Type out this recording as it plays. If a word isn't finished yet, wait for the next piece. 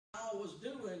grandpa was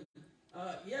doing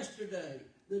yesterday,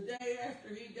 the day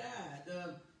after he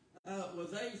died. Were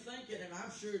they thinking, and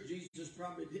I'm sure Jesus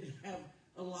probably didn't have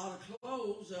a lot of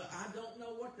clothes. I don't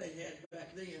know what they had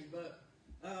back then, but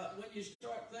when you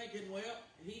start thinking, well,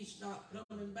 he's not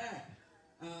coming back.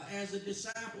 As the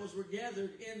disciples were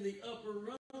gathered in the upper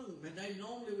room, and they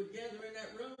normally would gather in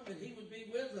that room, and he would be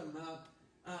with them,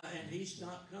 and he's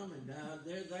not coming.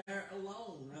 They're there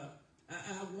alone.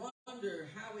 I wonder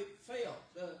how it felt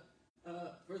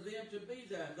for them to be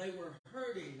there. They were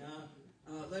hurting.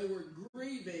 They were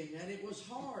grieving, and it was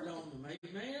hard on them.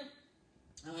 Amen?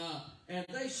 And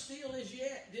they still as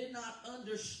yet did not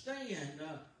understand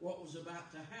what was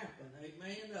about to happen.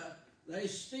 Amen? They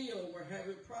still were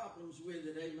having problems with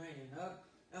it. Amen?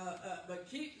 But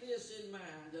keep this in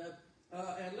mind.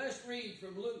 And let's read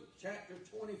from Luke chapter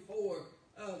 24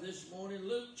 this morning.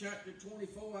 Luke chapter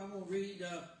 24, I'm going to read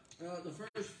the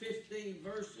first 15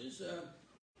 verses.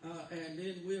 And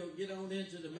then we'll get on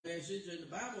into the message. And the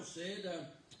Bible said,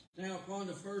 now upon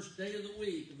the first day of the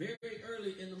week, very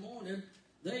early in the morning,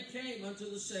 they came unto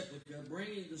the sepulchre,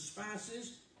 bringing the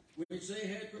spices which they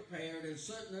had prepared, and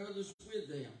certain others with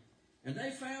them. And they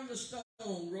found the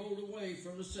stone rolled away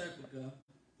from the sepulchre,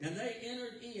 and they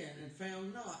entered in and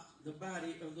found not the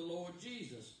body of the Lord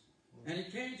Jesus. And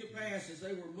it came to pass, as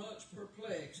they were much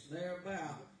perplexed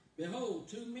thereabout, behold,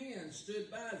 two men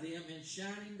stood by them in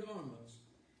shining garments.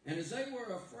 And as they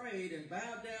were afraid and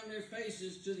bowed down their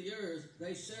faces to the earth,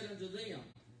 they said unto them,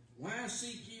 Why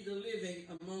seek ye the living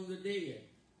among the dead?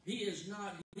 He is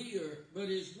not here, but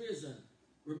is risen.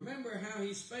 Remember how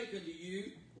he spake unto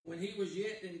you when he was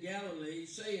yet in Galilee,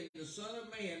 saying, The Son of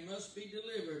Man must be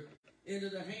delivered into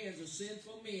the hands of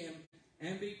sinful men,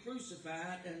 and be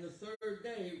crucified, and the third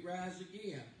day rise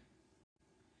again.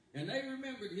 And they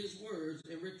remembered his words,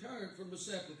 and returned from the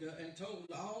sepulchre, and told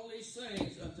all these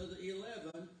things unto the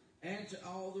 11, and to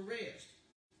all the rest.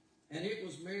 And it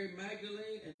was Mary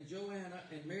Magdalene, and Joanna,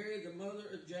 and Mary the mother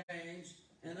of James,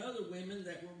 and other women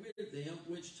that were with them,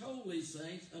 which told these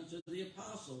things unto the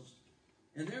apostles.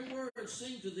 And their words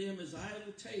seemed to them as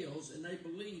idle tales, and they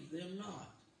believed them not.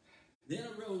 Then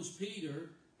arose Peter,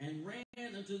 and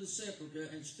ran unto the sepulchre,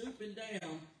 and stooping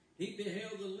down, he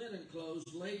beheld the linen clothes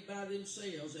laid by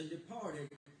themselves, and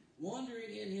departed,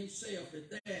 wondering in himself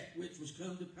at that which was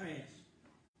come to pass.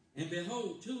 And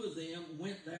behold, two of them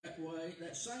went that way,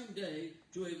 that same day,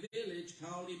 to a village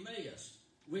called Emmaus,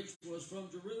 which was from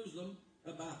Jerusalem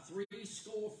about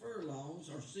 60 furlongs,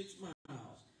 or 6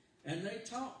 miles. And they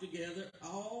talked together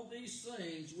all these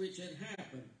things which had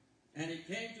happened. And it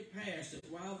came to pass that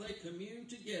while they communed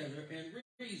together and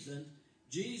reasoned,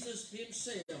 Jesus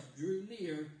himself drew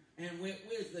near and went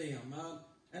with them.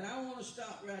 And I want to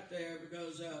stop right there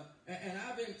because, and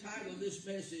I've entitled this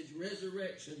message,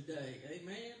 Resurrection Day.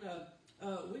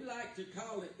 Amen. We like to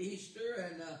call it Easter,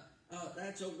 and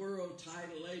that's a world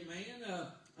title. Amen.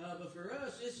 But for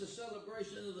us, it's a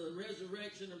celebration of the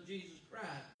resurrection of Jesus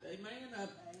Christ. Amen.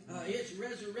 It's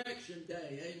Resurrection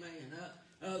Day.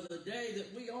 Amen. The day that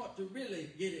we ought to really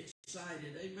get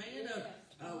excited. Amen.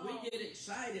 We get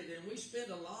excited, and we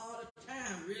spend a lot of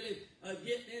time really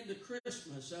getting into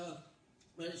Christmas.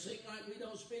 But it seems like we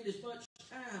don't spend as much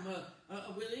time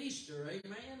with Easter.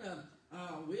 Amen.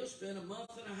 We'll spend a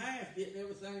month and a half getting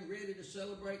everything ready to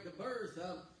celebrate the birth.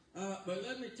 But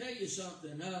let me tell you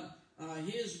something.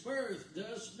 His birth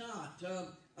does not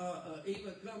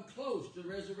even come close to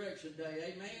Resurrection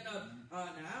Day. Amen. Now,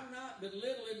 I'm not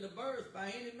belittling the birth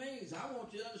by any means. I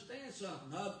want you to understand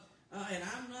something. And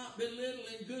I'm not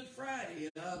belittling Good Friday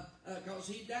because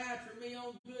he died for me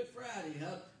on Good Friday.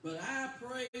 But I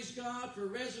praise God for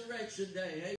Resurrection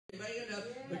Day. Amen.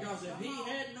 Because if he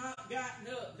had not gotten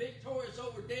up victorious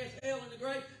over death, hell, and the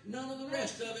grave, none of the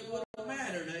rest of it would have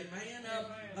mattered. Amen.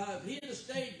 If he'd have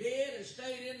stayed dead and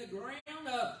stayed in the ground,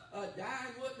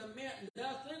 dying wouldn't have meant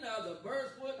nothing. The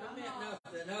birth wouldn't have meant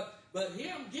nothing. But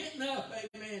him getting up,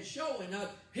 amen, showing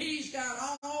up, he's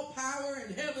got all power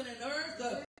in heaven and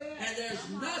earth. And there's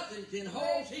nothing can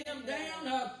hold him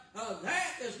down.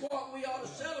 That is what we ought to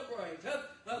celebrate.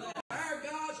 Our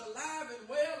God's alive and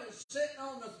well and sitting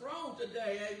on the throne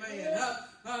today. Amen.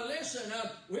 Listen,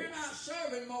 we're not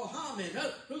serving Muhammad,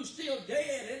 who's still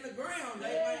dead in the ground.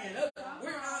 Amen.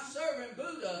 We're not serving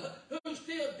Buddha, who's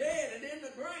still dead and in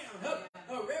the ground.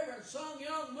 Reverend Sun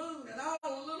Young Moon and all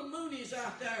the little moonies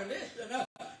out there, listen,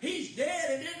 he's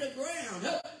dead and in the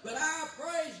ground. But I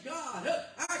praise God.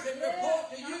 I can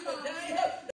report to you today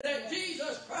that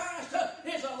Jesus Christ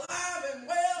is alive and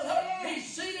well.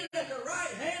 He's seated at the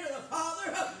right hand of the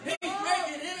Father. He's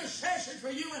making intercession for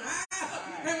you and I.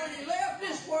 And when he left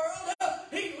this world,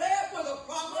 he left with a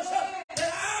promise that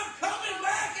I'm coming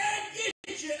back and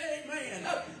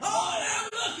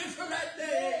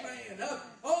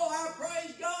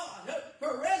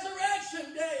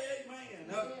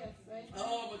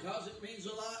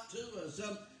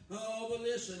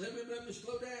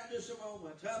a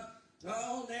moment.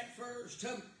 On that first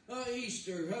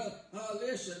Easter,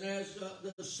 listen, as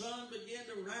the sun began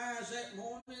to rise that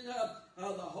morning,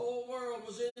 the whole world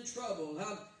was in trouble.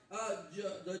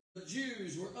 The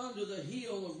Jews were under the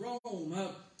heel of Rome.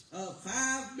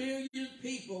 5 million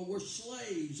people were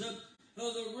slaves.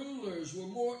 The rulers were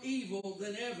more evil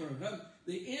than ever.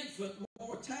 The infant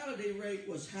mortality rate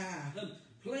was high.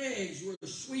 Plagues were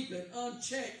sweeping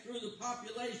unchecked through the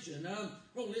population.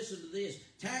 Listen to this.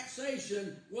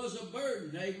 Taxation was a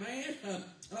burden. Amen.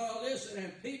 Listen,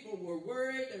 and people were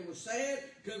worried. They were sad,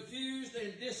 confused,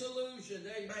 and disillusioned.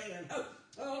 Amen.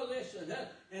 Listen,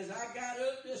 as I got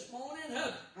up this morning,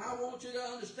 I want you to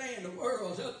understand the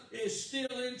world is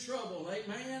still in trouble.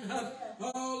 Amen.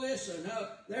 Listen,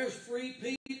 there's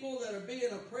free people that are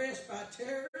being oppressed by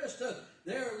terrorists.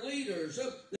 There are leaders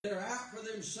that are out for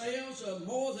themselves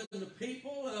more than the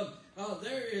people.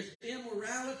 There is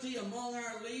immorality among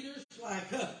our leaders like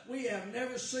we have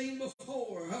never seen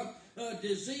before.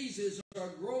 Diseases are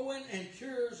growing and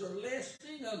cures are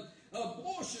lessening.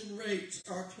 Abortion rates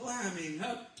are climbing.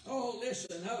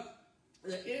 Listen,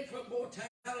 the infant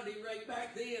mortality rate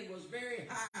back then was very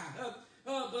high.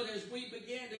 But as we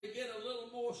began to get a little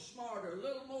more smarter, a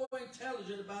little more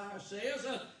intelligent about ourselves,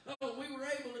 we were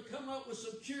able to come up with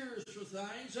some cures for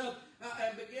things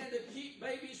and began to keep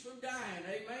babies from dying.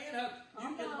 Amen.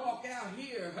 You can walk out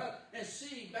here and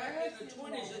see back in the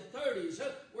 20s and 30s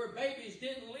where babies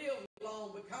didn't live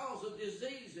long because of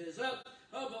diseases.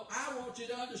 But I want you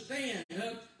to understand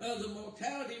the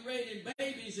mortality rate in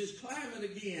babies is climbing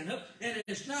again. And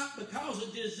it's not because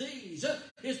of disease.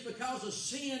 It's because of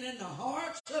sin in the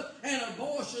hearts and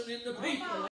abortion in the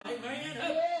people. Amen.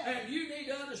 And you need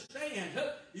to understand,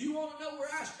 you want to know where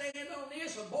I stand on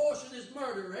this? Abortion is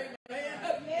murder.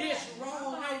 Amen. It's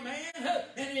wrong. Amen.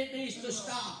 And it needs to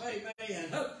stop.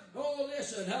 Amen.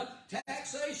 Listen,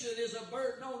 taxation is a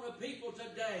burden on the people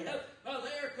today.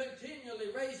 They're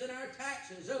continually raising our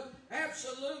taxes.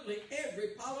 Absolutely every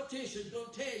politician is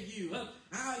going to tell you,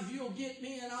 you'll get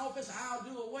me in office, I'll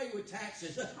do away with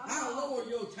taxes. I'll lower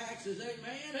your taxes.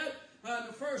 Amen.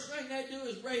 The first thing they do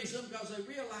is raise them because they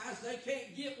realize they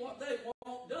can't get what they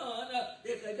want done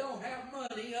if they don't have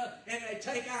money and they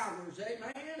take ours.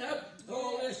 Amen.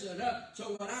 Listen.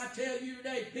 So when I tell you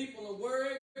today, people are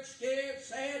worried, scared,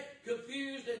 sad,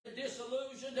 confused, and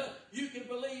disillusioned, you can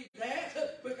believe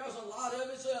that because a lot of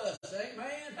it's us.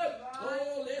 Amen.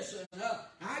 Listen.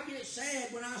 I get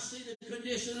sad when I see the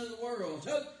condition of the world.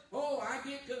 I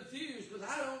get confused because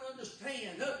I don't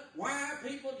understand why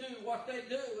people do what they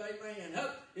do. Amen.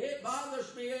 It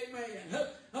bothers me. Amen.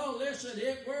 Listen,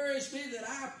 it worries me that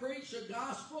I preach the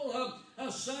gospel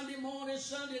of Sunday morning,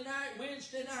 Sunday night,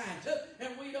 Wednesday night,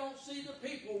 and we don't see the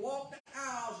people walk the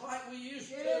aisles like we used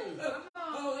to.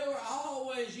 There were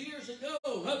always, years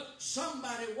ago,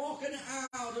 somebody walking the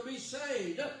aisle to be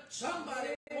saved.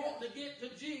 Somebody wanting to get to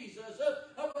Jesus.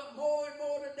 But more and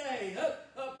more today,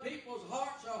 people's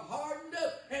hearts are hardened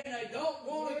and they don't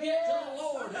want to get to the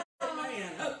Lord.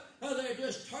 Amen. They're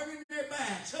just turning their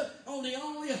backs on the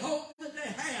only hope that they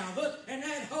have, and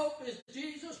that hope is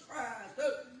Jesus Christ.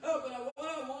 But what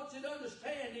I want you to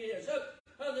understand is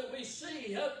that we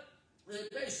see that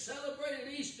they celebrated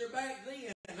Easter back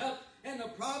then, and the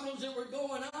problems that were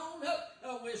going on,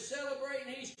 we're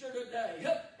celebrating Easter today,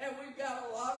 and we've got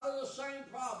a lot of the same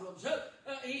problems.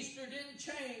 Easter didn't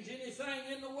change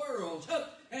anything in the world,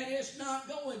 and it's not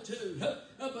going to.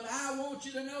 But I want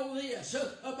you to know this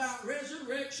about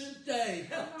Resurrection Day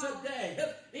today.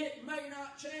 It may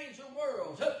not change the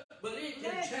world, but it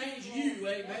can change you.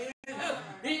 Amen.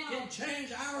 It can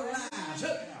change our lives.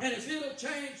 And if it'll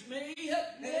change me,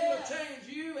 and it'll change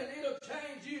you, and it'll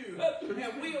change you,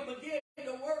 and we'll begin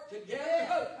to work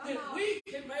together, then we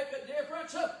can make a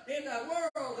difference in the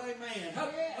world. Amen.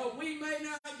 We may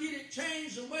not get it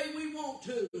changed the way we want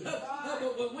to,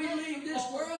 but when we leave this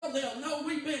world, they'll know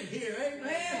we've been here.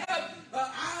 Amen.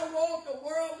 I want the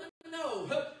world to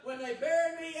know when they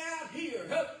bury me out here,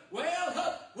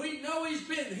 well, we know he's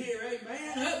been here.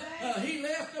 Amen. He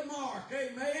left a mark.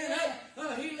 Amen.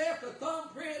 He left a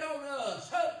thumbprint on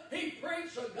us. He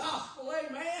preached the gospel.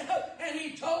 Amen. And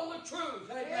he told the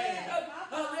truth. Amen.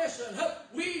 Listen,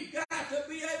 we've got to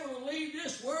be able to leave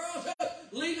this world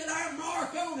leaving our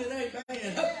mark on it.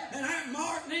 Amen. And our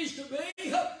mark needs to be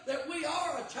that we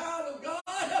are a child of God,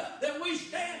 that we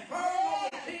stand firm on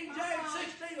the King James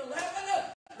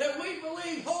 16:11, that we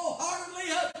believe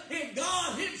wholeheartedly in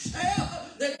God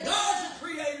himself, that God's the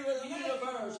creator of the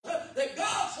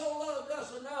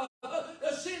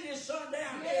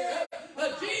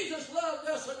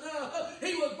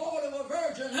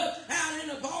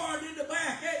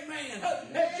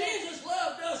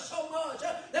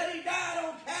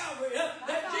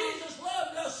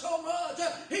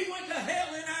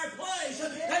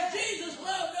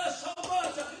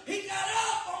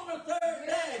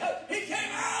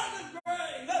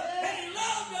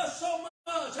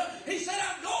said,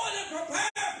 I'm going to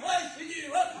prepare a place for you.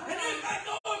 And if I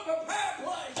go and prepare a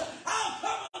place, I'll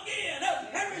come again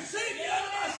and receive you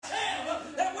unto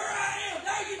myself, that where I am,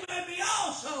 there you may be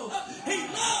also. He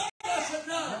loved us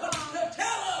enough to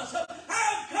tell us,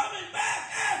 I'm coming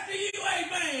back after you.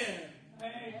 Amen.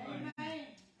 Amen.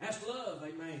 That's love.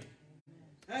 Amen.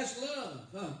 That's love.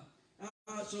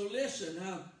 So listen,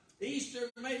 Easter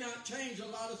may not change a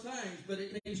lot of things, but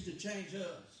it needs to change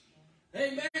us.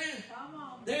 Amen. Come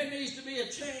on. There needs to be a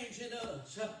change in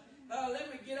us.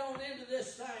 Let me get on into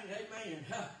this thing. Amen.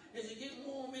 Is it getting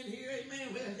warm in here?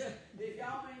 Amen. If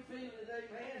y'all ain't feeling it,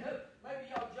 amen, maybe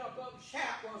y'all jump up and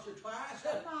shout once or twice.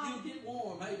 You'll get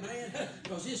warm. Amen.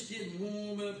 Because it's getting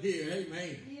warm up here.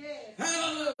 Amen. Yes.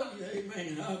 Hallelujah.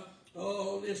 Amen.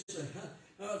 Oh, listen.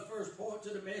 The first point to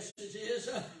the message is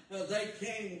they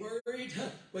came worried,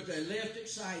 but they left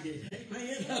excited.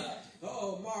 Amen.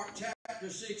 Oh, Mark chapter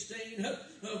 16,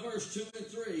 verse 2 and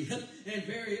 3. And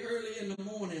very early in the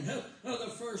morning,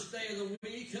 the first day of the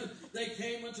week, they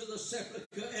came unto the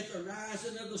sepulchre at the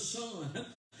rising of the sun.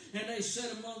 And they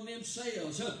said among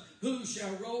themselves, who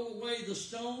shall roll away the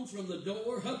stone from the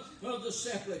door of the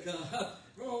sepulchre?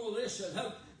 Oh, listen.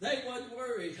 They wasn't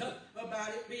worried about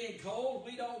it being cold.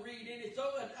 We don't read anything,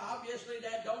 and obviously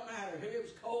that don't matter. If it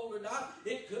was cold or not,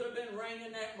 it could have been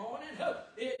raining that morning.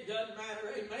 It doesn't matter,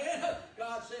 amen.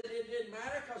 God said it didn't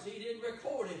matter because he didn't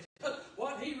record it.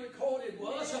 What he recorded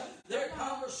was their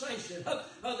conversation,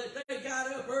 that they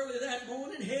got up early that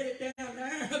morning, headed down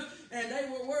there, and they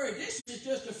were worried. This is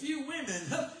just a few women,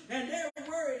 and they're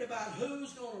worried about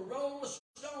who's going to roll the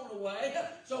stone away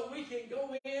so we can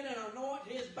go in and anoint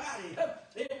his body.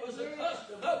 It was a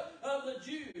custom of the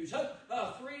Jews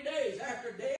 3 days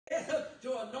after death to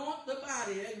anoint the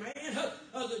body. Amen.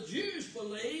 The Jews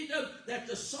believed that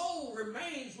the soul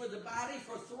remains with the body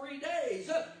for 3 days.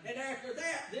 And after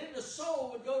that, then the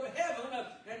soul would go to heaven.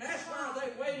 And that's why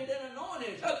they waited and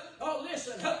anointed. Oh,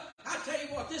 listen. I tell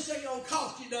you what, this ain't going to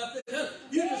cost you nothing.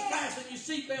 You just fasten your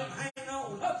seatbelt and hang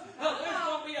on. There's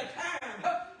going to be a time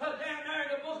down there in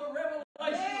the book of Revelation, the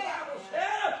Bible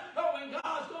said, when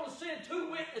God's going to send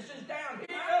 2 witnesses down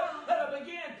here that'll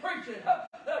begin preaching.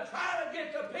 They'll try to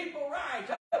get the people right.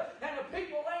 And the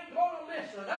people ain't going to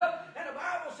listen. And the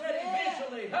Bible said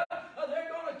eventually they're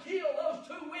going to kill those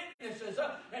 2 witnesses.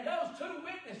 And those 2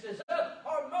 witnesses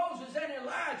are Moses and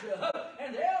Elijah.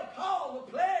 And they'll call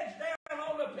the plagues down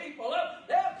on the people.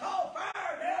 They'll call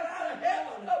fire down out of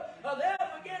heaven.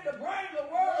 They'll begin to bring the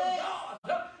word of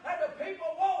God. And the people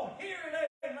won't hear it.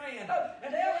 Amen.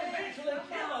 And they'll eventually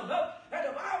kill them. And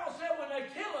the Bible said when they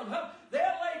kill them,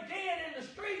 they'll lay dead in the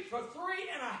streets for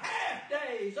 3.5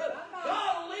 days.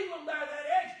 God will leave them there that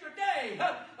extra day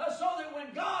so that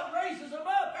when God raises them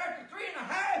up after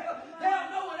 3.5, they'll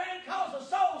know it ain't because the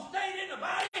soul stayed in the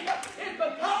body. It's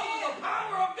because of the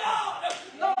power of God.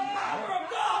 The power of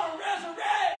God will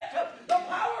resurrect. The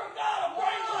power of God will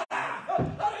bring life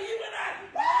unto you and I.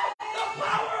 The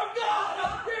power of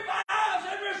God revives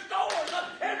and restores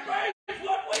and brings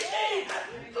what we need.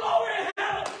 Glory to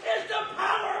heaven. It's the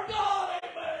power of God.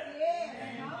 Amen.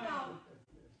 Yeah.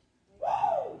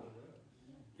 Woo!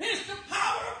 It's the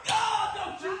power of God.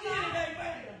 Don't you get it?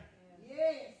 Amen.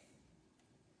 Yes.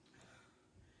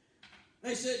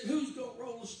 They said, who's going to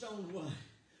roll the stone away?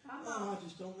 Oh, I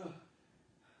just don't know.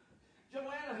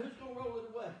 Joanna, who's going to roll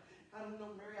it away? I don't know,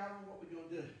 Mary. I don't know what we're going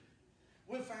to do.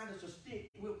 We'll find us a stick.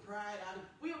 We'll pry it out.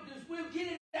 We'll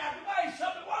get it out of the way.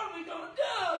 Something. What are we going to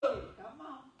do? Come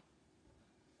on.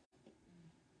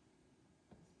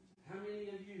 How many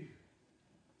of you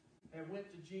have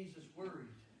went to Jesus worried?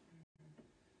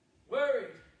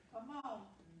 Worried. Come on.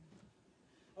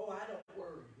 Oh, I don't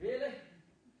worry. Really?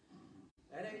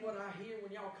 That ain't what I hear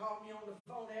when y'all call me on the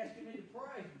phone asking me to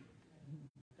pray.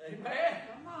 Amen.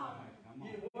 Come on.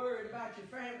 You're worried about your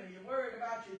family. You're worried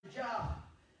about your job.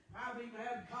 I've even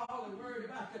had a call and worried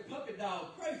about the puppy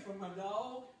dog. Pray for my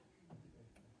dog.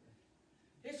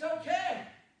 It's okay.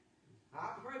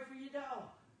 I'll pray for your dog.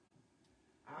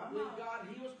 I believe God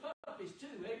heals puppies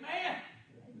too. Amen.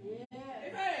 Yeah.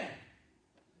 Amen.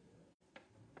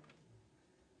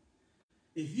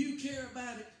 If you care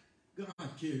about it, God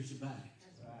cares about it.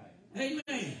 That's right.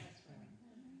 Amen.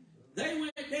 They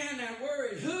went down there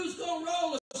worried. Who's going to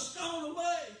roll a stone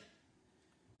away?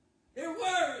 They're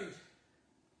worried.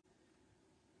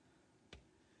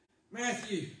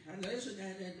 Matthew, and listen,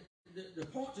 and the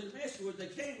point to the message was they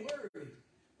came worried,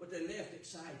 but they left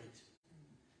excited.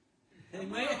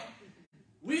 Amen.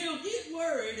 We'll get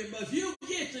worried, but if you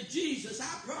get to Jesus,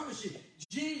 I promise you,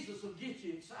 Jesus will get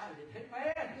you excited.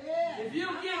 Amen. Yeah. If you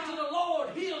get to the Lord,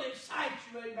 He'll excite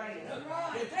you. Amen.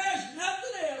 Right. If there's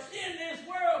nothing else in this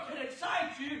world can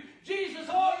excite you, Jesus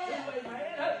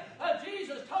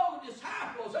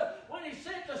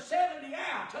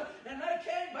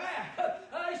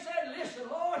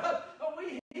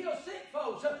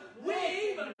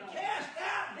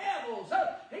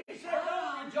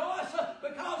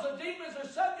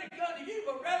subject unto you,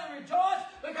 but rather rejoice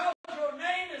because your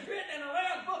name is written in the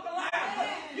Lamb's Book of Life.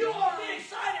 You ought to be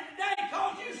excited today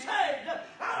because you saved.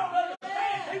 I don't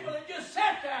understand people that just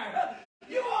sat there.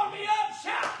 You ought to be up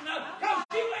shouting because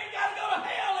you ain't got to go to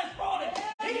hell this morning.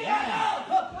 He got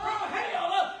up from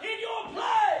hell in your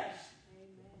place.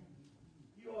 Amen.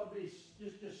 You ought to be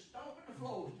just stomping the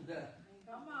floors today.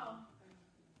 Come on.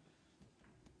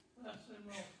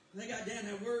 They got down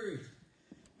that word.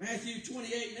 Matthew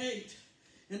 28:8.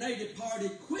 And they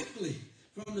departed quickly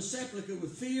from the sepulchre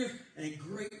with fear and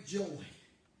great joy,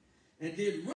 and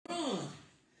did run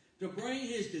to bring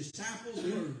his disciples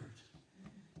word.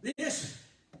 Listen,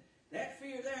 that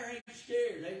fear there ain't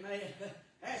scared. Amen.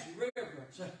 That's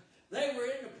reverence. They were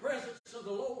in the presence of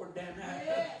the Lord down there.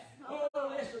 Yes. Oh,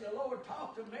 listen, the Lord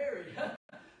talked to Mary.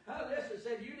 Listen,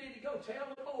 said, you need to go tell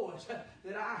the boys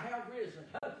that I have risen.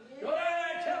 Yes. Go down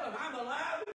there and tell them I'm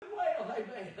alive and well.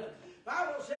 Amen. The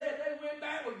Bible said they went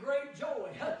back with great joy.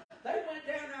 They went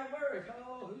down that word.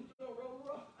 Oh, who's going to roll the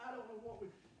rock? I don't know what we...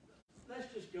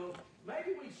 Let's just go.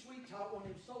 Maybe we sweet talk one of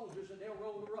them soldiers and they'll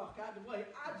roll the rock out of the way.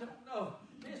 I don't know.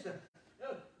 Listen,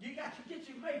 you got to get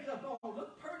your makeup on.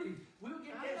 Look pretty. We'll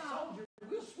get that soldier.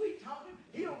 We'll sweet talk him.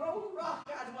 He'll roll the rock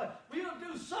out of the way. We'll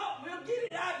do something. We'll get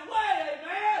it out of the way.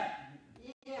 Amen.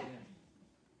 Yeah.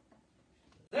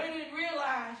 They didn't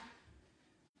realize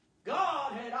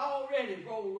God had already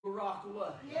rolled the rock away.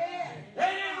 Yeah.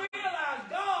 They didn't realize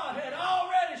God had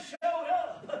already showed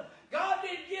up. God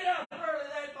didn't get up early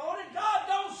that morning. God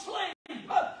don't sleep.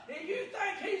 If you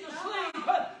think he's asleep,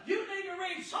 you need to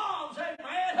read Psalms,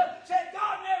 amen. Said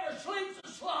God never sleeps or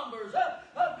slumbers.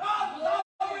 God was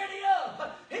already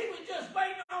up. He was just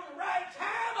waiting on the right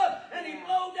time, and he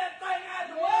blowed that thing out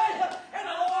of the way, and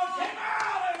the Lord came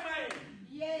out, amen.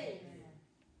 Yes.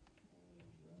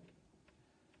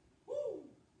 Woo.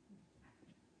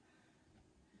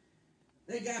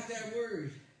 They got that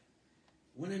word.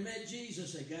 When they met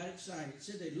Jesus, they got excited. It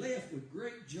said they left with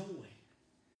great joy.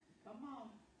 Come on.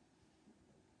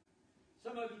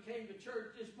 Some of you came to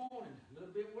church this morning, a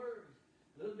little bit worried,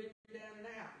 a little bit down and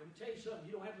out. Let me tell you something,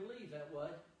 you don't have to leave that way.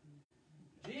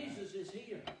 Jesus is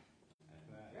here.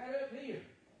 Right up here.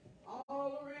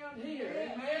 All around here.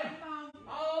 Amen.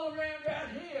 All around right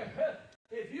here.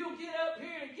 If you get up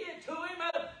here and get to him,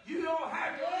 you don't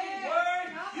have to leave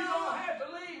worried. You don't have to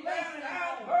leave down and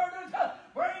out burdened.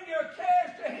 Bring your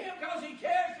cares to him because he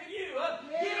cares for you.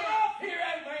 Get him up here,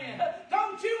 amen.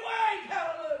 Don't you wait.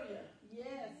 Hallelujah.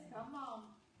 Yes, come on.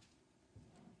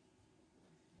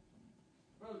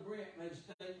 Brother Brent made a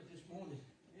statement this morning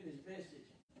in his message.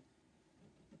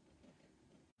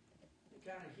 It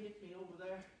kind of hit me over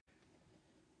there.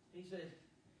 He said,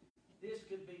 this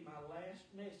could be my last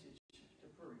message to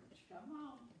preach. Come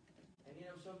on. And you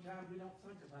know, sometimes we don't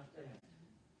think about that.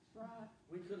 That's right.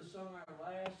 We could have sung our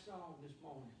last song this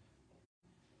morning.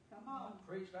 Come on.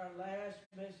 Preached our last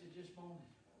message this morning.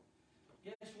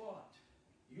 Guess what?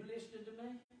 You listening to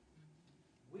me?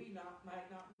 We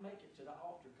might not make it to the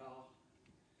altar call.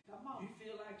 Come on. You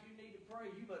feel like you need to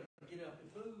pray, you better get up and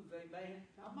move, amen.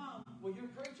 Come on. Well, you're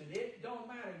preaching. It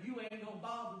don't matter. You ain't going to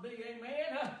bother me,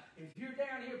 amen. If you're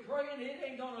down here praying, it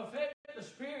ain't going to affect the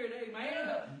spirit,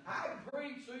 amen. I can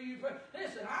preach so you pray.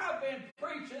 Listen, I've been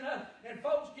preaching, and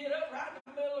folks get up right in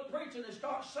the middle of preaching and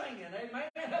start singing, amen.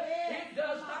 It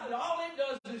does not. All it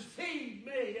does is feed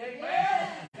me,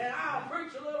 amen. And I'll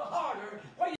preach a little harder.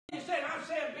 What you saying? I'm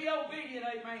saying be obedient,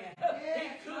 amen.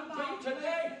 It could be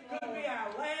today, could be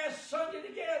our last Sunday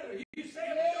together. You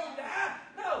saying we're going to die?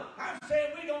 No, I'm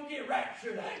saying we're going to get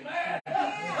raptured, amen.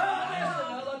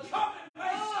 Listen, the trumpet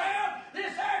may sound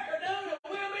this afternoon and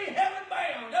we'll be heaven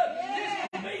bound. This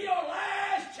will be your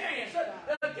last chance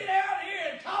to get out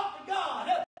here and talk to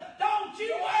God. Don't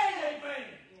you wait, amen.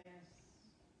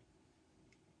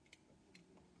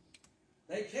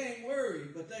 They came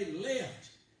worried, but they left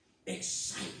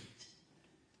excited.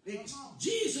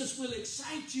 Jesus will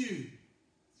excite you.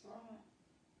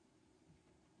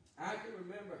 I can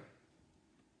remember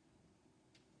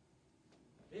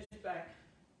this back,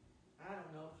 I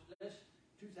don't know, that's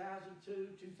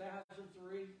 2002,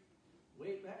 2003,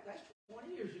 way back, that's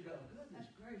 20 years ago. Goodness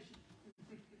gracious.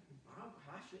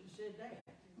 I shouldn't have said that.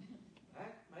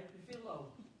 That made me feel old.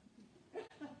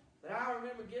 But I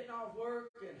remember getting off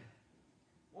work and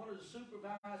one of the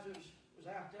supervisors was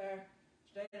out there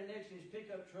standing next to his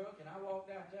pickup truck, and I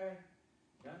walked out there,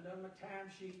 done my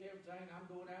time sheet and everything. I'm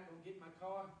going out to get my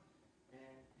car.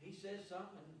 And he says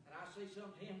something, and I say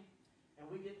something to him, and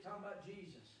we get talking about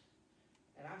Jesus.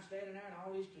 And I'm standing there, and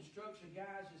all these construction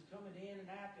guys is coming in and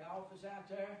out the office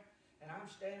out there, and I'm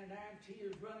standing there, and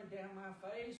tears running down my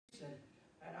face, and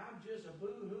and I'm just a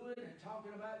boo-hooing and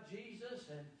talking about Jesus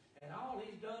and all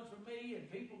He's done for me and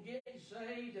people getting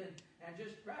saved and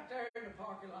just right there in the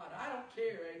parking lot. I don't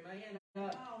care, amen.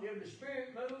 If the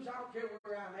Spirit moves, I don't care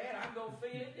where I'm at. I'm going to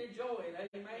feel it and enjoy it,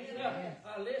 amen.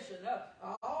 Listen,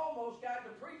 I almost got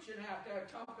the preaching out there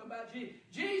talking about Jesus.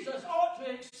 Jesus ought to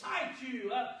excite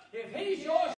you. If He's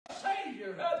your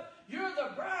Savior, you're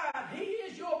the bride. He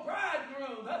is your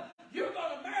bridegroom. You're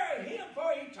going to marry Him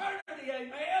for eternity,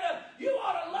 amen. You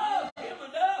ought to love Him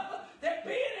enough that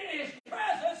being in His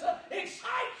presence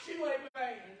excites you,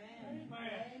 amen.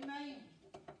 Amen.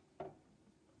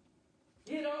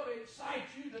 It ought to excite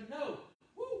you to know,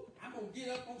 woo, I'm going to get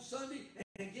up on Sunday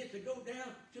and get to go down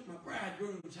to my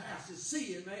bridegroom's house and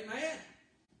see him, amen.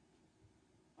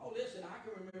 Oh, listen, I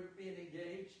can remember being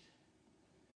engaged.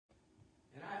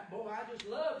 And I just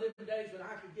loved them days when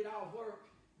I could get off work,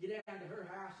 get down to her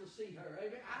house to see her.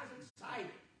 Amen. I was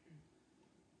excited.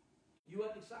 You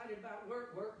wasn't excited about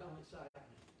work? Work don't excite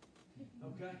me.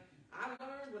 Okay? I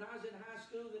learned when I was in high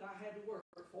school that I had to work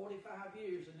for 45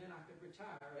 years and then I could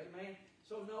retire. Amen.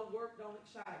 So no, work don't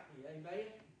excite me. Amen.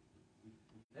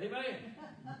 Amen.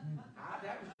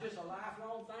 That was just a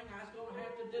lifelong thing I was going to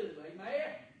have to do.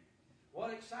 Amen.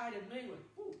 What excited me was,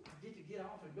 I get to get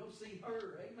off and go see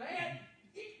her. Amen.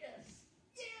 Yes.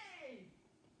 Yay.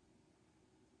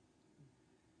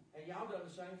 And y'all done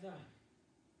the same thing.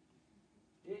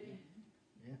 Didn't you?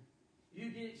 Yeah.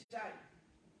 You get excited.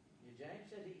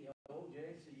 James said,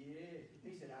 James said, yeah.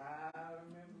 He said, I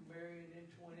remember marrying in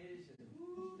the 20s, and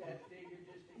that figure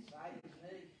just excited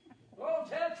me. Oh,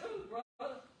 tell the truth,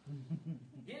 brother.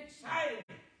 Get excited.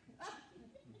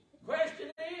 Question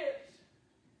is,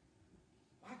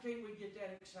 why can't we get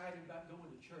that excited about going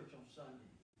to church on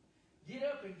Sunday? Get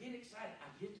up and get excited.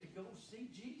 I get to go see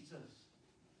Jesus.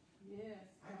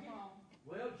 Yes, come on.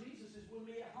 Well, Jesus is with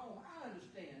me at home. I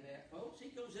understand that, folks. He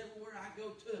goes everywhere I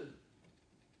go to.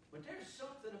 But there's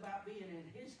something about being in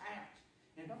His house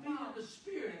and feeling the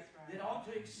Spirit that ought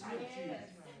to excite you.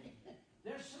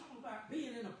 There's something about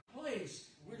being in a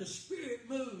place where the Spirit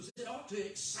moves that ought to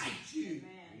excite you.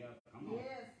 Amen. Come on.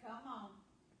 Yes, come on.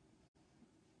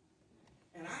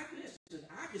 And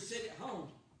I can sit at home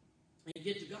and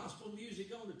get the gospel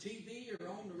music on the TV or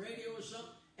on the radio or something,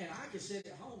 and I can sit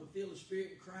at home and feel the Spirit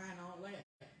and cry and all that.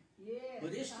 Yes,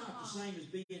 But it's not the same as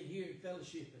being here and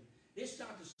fellowshipping. It's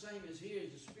not the same as here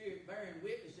as the Spirit bearing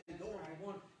witness and going from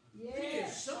one.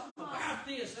 There's something about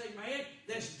this, amen,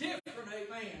 that's different,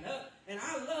 amen. And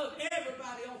I love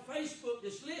everybody on Facebook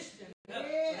that's listening. But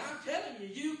I'm telling you,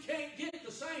 you can't get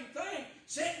the same thing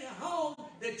sitting at home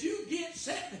that you get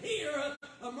sitting here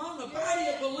among the body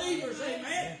of believers,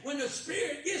 amen, when the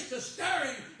Spirit gets to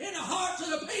stirring in the hearts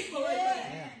of the people,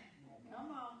 amen.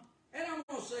 Come on. And I'm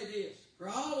going to say this, for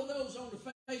all of those on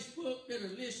the Facebook that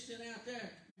are listening out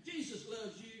there, Jesus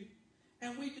loves you.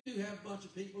 And we do have a bunch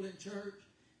of people in church.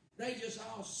 They just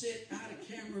all sit out of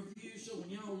camera view, so when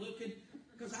y'all looking,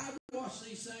 because I watch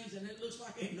these things and it looks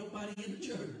like ain't nobody in the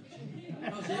church.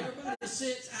 Because everybody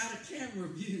sits out of camera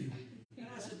view. And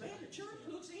I said, man, the church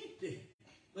looks empty.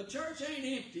 The church ain't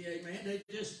empty, amen. They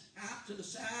just out to the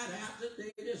side,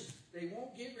 they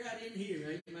won't get right in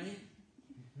here, amen.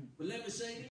 But let me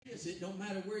say this, it don't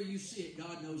matter where you sit,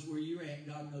 God knows where you're at,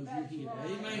 God knows you're here,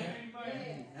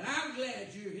 amen. And I'm glad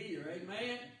you're here,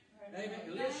 amen. Amen.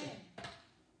 Listen,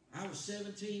 I was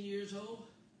 17 years old,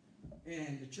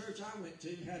 and the church I went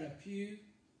to had a pew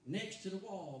next to the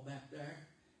wall back there,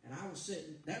 and I was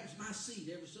sitting, that was my seat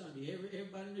every Sunday.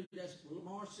 Everybody knew that's where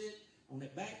Lamar sit, on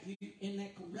that back pew,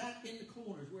 right in the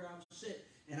corners where I was sitting.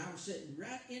 And I was sitting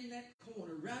right in that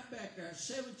corner, right back there,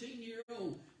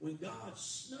 17-year-old, when God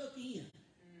snuck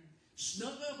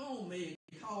up on me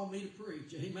and called me to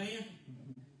preach. Amen.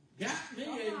 Got me,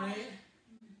 amen.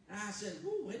 And I said,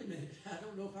 wait a minute. I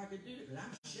don't know if I could do it, but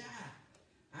I'm shy.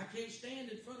 I can't stand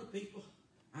in front of people.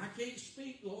 I can't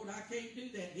speak, Lord. I can't do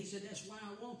that. He said, that's why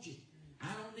I want you. I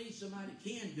don't need somebody that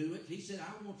can do it. He said,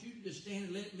 I want you to just stand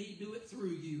and let me do it through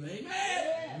you. Amen.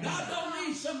 Yeah. God don't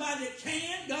need somebody that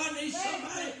can. God needs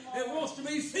somebody that wants to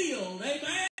be filled.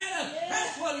 Amen. Yeah.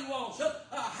 That's what He wants. A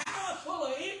house full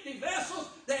of empty vessels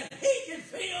that He can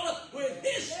fill with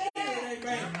His Spirit.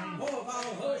 Amen. Oh, if I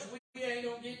don't hush, we ain't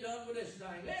going to get done with this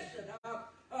thing. Listen,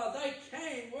 they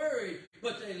came worried,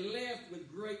 but they left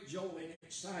with great joy and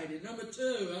excited. Number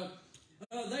two,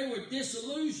 they were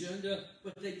disillusioned,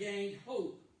 but they gained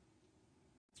hope.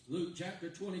 Luke chapter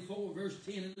 24, verse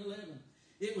 10 and 11.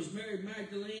 It was Mary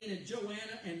Magdalene and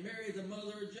Joanna and Mary the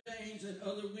mother of James and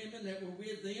other women that were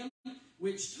with them,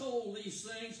 which told these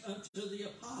things unto the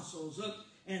apostles.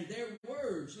 And their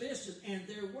words, listen, and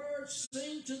their words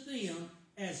seemed to them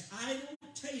as idle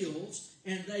tales,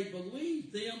 and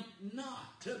believed them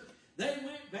not. They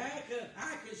went back.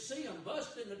 I could see them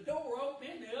busting the door open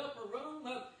in the upper room,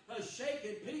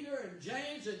 shaking Peter and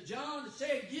James and John and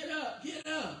saying, "Get up, get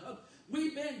up.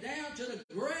 We've been down to the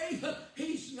grave.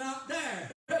 He's not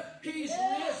there. He's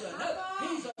risen.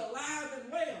 He's alive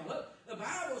and well." The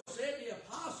Bible said the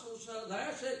apostles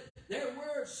there said their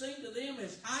words seemed to them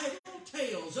as idle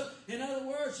tales. In other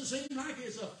words, it seemed like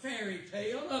it's a fairy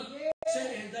tale.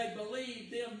 Said, and they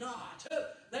believed them not.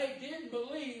 They didn't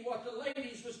believe what the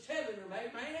ladies was telling them.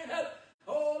 Amen.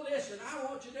 Oh, listen, I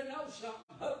want you to know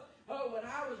something. When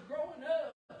I was growing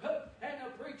up, and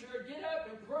the preacher would get up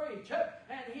and preach,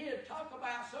 and he'd talk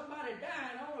about somebody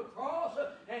dying on the cross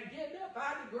and getting up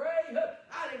out of the grave,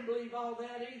 I didn't believe all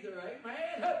that either,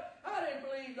 amen. I didn't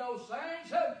believe those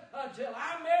things until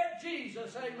I met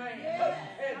Jesus, amen.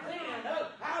 And then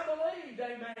I believed,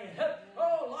 amen.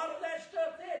 Oh, a lot of that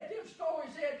stuff, them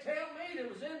stories they'd tell me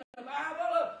that was in the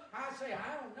Bible, I say,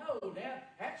 I don't know,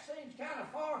 that seems kind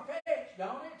of far-fetched,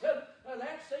 don't it?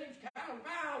 That seems kind of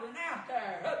wild and out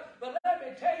there. But let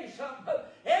me tell you something.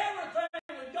 Everything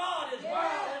with God is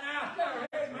wild and out there,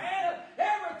 amen.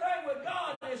 Everything with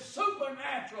God is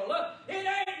supernatural. It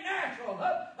ain't natural.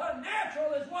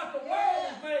 Natural is what the world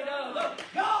is made of.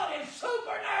 God is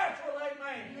supernatural,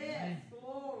 amen. Yes,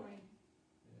 glory.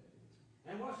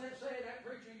 And what's that saying that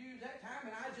preacher used that time,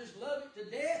 and I just love it to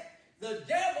death? The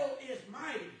devil is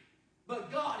mighty,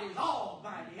 but God is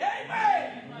almighty.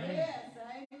 Amen. Yes,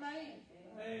 amen.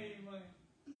 Amen.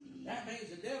 That means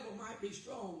the devil might be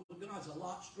strong, but God's a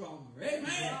lot stronger.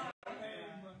 Amen.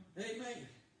 Amen.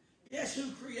 Guess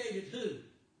who created who?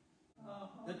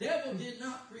 The devil did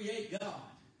not create God.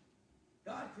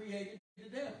 God created the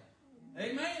devil.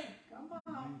 Amen. Come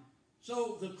on.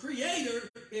 So the creator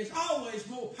is always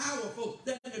more powerful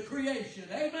than the creation.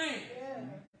 Amen. Yeah.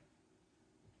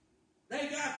 They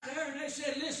got there and they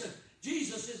said, listen,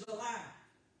 Jesus is alive.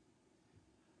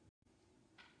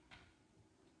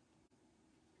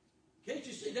 Can't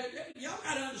you see that? Y'all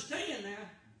got to understand now.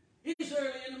 It's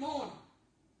early in the morning.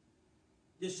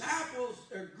 Disciples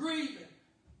are grieving.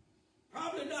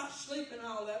 Probably not sleeping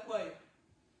all that way.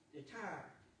 They're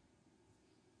tired.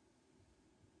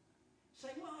 Say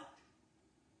what?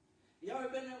 You ever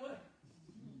been that way?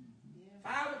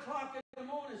 Yeah. 5 o'clock in the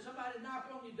morning, somebody knock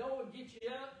on your door and get you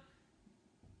up.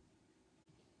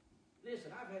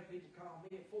 Listen, I've had people call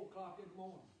me at 4 o'clock in the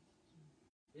morning.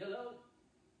 Hello?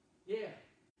 Yeah.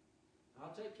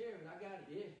 I'll take care of it. I got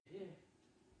it. Yeah.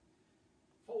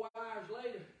 4 hours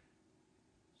later,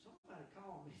 somebody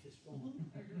called me this morning.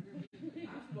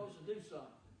 I'm supposed to do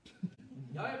something.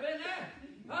 Y'all ever been there?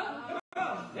 Huh? Come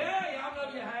on. Yeah, y'all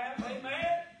know you have.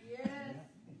 Amen. Yes.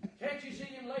 Can't you see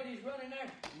them ladies running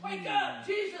there? Wake up!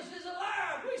 Jesus is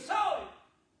alive! We saw him!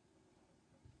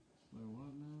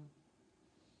 What now?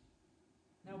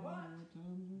 Now what?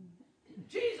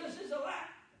 Jesus is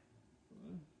alive!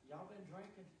 Y'all been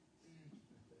drinking?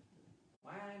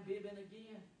 Wine bibbing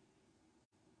again?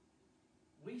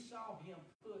 We saw him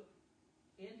put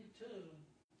in the tomb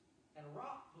and a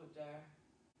rock put there,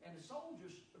 and the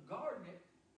soldiers guarding it.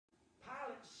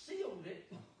 Pilate sealed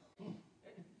it.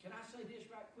 Can I say this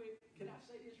right quick? Can I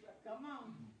say this right? Come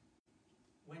on.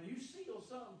 When you seal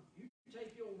something, you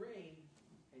take your ring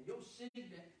and your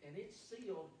signet and it's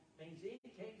sealed, means it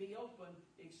can't be opened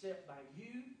except by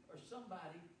you or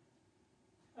somebody.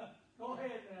 Go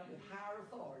ahead now. With higher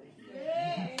authority.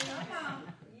 Yeah, come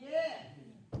on.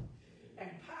 Yeah. And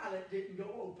Pilate didn't go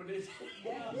open it.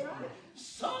 That's right.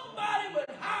 Somebody with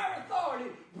higher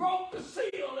authority broke the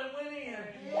seal and went in.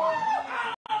 Yeah.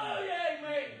 Wow, hallelujah,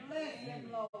 amen. Bless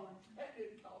him, Lord. That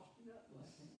didn't cost you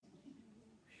nothing.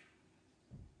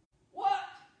 What?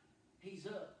 He's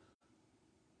up.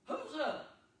 Who's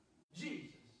up? Jesus.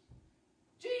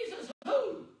 Jesus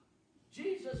who?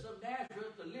 Jesus of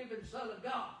Nazareth, the living Son of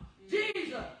God.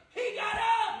 Jesus. He got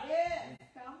up. Yes,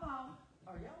 come on.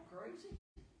 Are y'all crazy?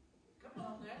 Come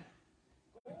on now.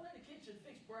 Go on in the kitchen and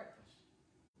fix breakfast.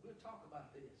 We'll talk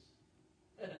about this.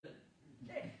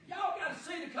 Y'all got to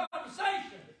see the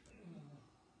conversation.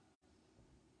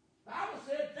 The Bible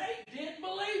said they didn't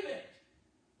believe it.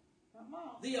 Come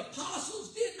on. The apostles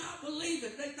did not believe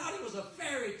it. They thought it was a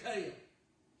fairy tale.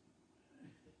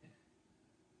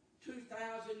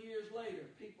 2,000 years later,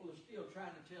 people are still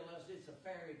trying to tell us it's a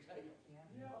fairy tale.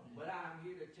 Yeah. But I'm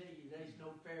here to tell you there's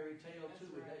no fairy tale to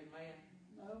it, amen?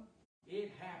 No.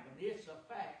 It happened. It's a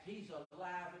fact. He's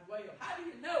alive and well. How do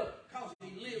you know? Because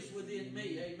he lives within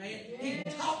me, amen? Yeah. He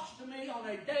talks to me on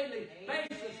a daily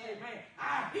basis, amen?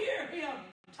 I hear him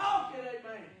talking,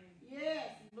 amen?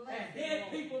 Yes, bless And him, dead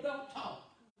Lord. people don't talk.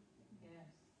 Yes.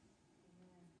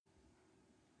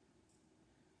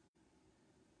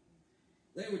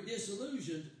 They were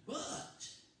disillusioned, but,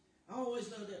 I always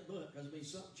know that but,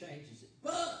 because something changes it.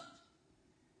 But,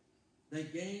 they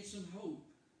gained some hope.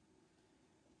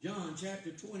 John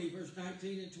chapter 20, verse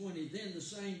 19 and 20. Then the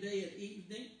same day at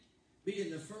evening,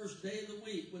 being the first day of the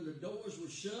week, when the doors were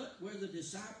shut, where the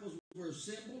disciples were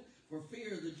assembled for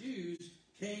fear of the Jews,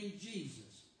 came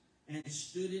Jesus and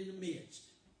stood in the midst,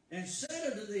 and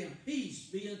said unto them, Peace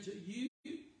be unto you.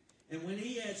 And when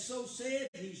he had so said,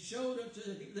 he showed unto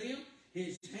them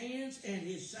his hands and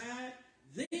his side.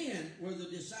 Then were the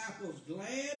disciples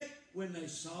glad when they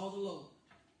saw the Lord.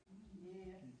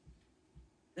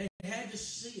 They had to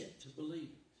see it to believe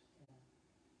it.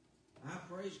 I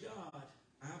praise God.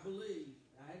 I believe.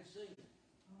 I hadn't seen it.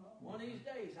 One of these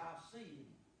days I'll see him.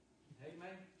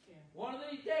 Amen. One of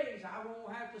these days I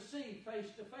won't have to see him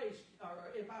face to face, or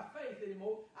by faith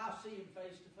anymore. I'll see him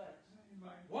face to face.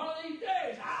 One of these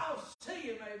days I'll see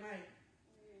him. Amen.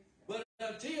 But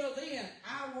until then,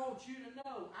 I want you to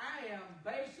know I am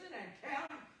basing and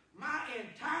counting my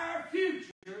entire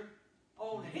future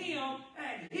on him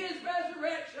and his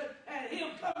resurrection and him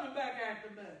coming back after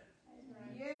me.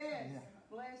 Yes.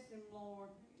 Bless him, Lord.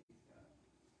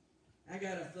 I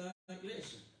got to think,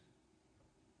 listen.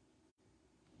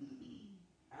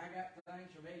 I got things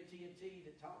from AT&T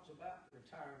that talks about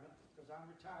retirement, because I'm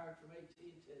retired from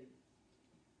AT&T.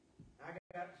 I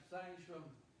got things from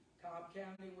Cobb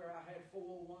County where I had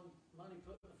 401 money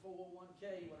put in the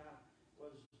 401k when I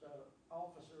was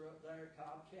officer up there at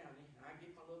Cobb County. I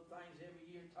get my little things every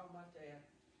year talking about that.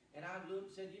 And I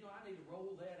looked and said, you know, I need to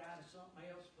roll that out of something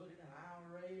else, put it in an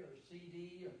IRA or a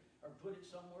CD, or put it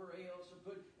somewhere else,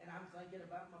 and I'm thinking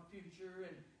about my future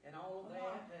and all of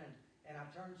that. And I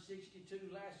turned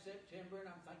 62 last September, and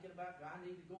I'm thinking about, do I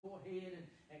need to go ahead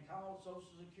and call Social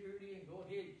Security and go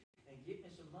ahead and get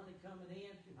me some money coming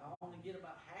in? I only get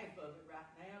about half of it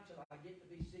right now till I get to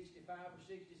be 65 or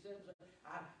 67. So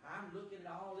I'm looking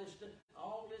at all this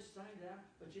thing down.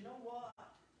 But you know what?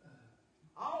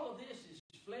 All of this is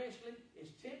fleshly,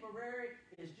 it's temporary,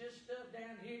 it's just stuff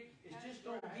down here. It's just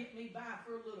going to get me by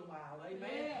for a little while,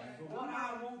 amen? But what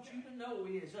I want you to know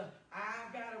is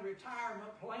I've got a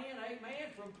retirement plan,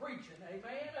 amen, from preaching,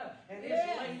 amen? And it's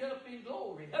laid up in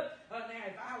glory. Now,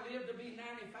 if I live to be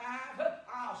 95,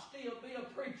 I'll still be a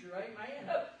preacher, amen?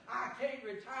 I can't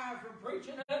retire from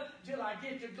preaching till I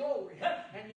get to glory.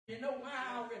 And you know why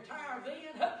I'll retire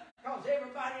then? Because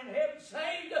everybody in heaven's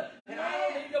saved, and I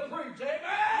don't need to preach,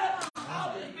 amen?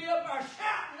 I'll just be up there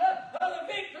shouting the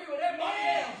victory with everybody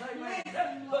else,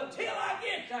 amen? But till I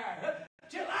get there,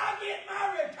 till I get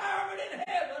my retirement in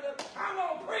heaven, I'm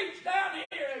going to preach down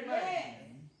here,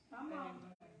 amen? Come on.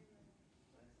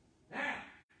 Now,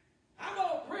 I'm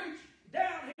going to preach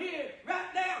down here,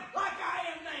 right now, like I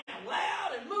am now,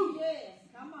 loud and moving. Yes,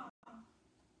 come on.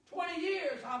 20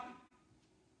 years, I'll be...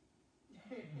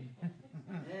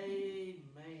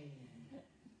 Amen.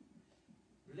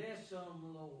 Bless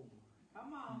them, Lord.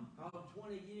 Come on.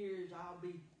 20 years, I'll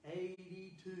be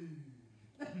 82.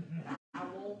 I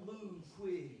won't move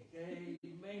quick.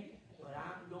 Amen. But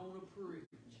I'm going to preach.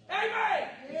 Amen.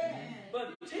 Yeah.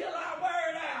 But till I wear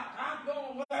it out, I'm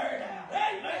going to wear it out.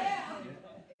 Amen.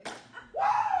 Yeah.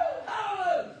 Woo!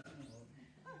 Hallelujah.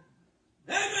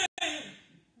 Amen.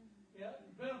 Yeah,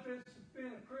 the benefits of being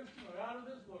a Christian are out of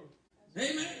this world.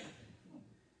 Amen.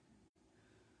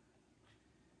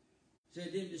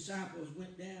 Said them disciples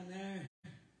went down there,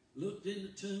 looked in the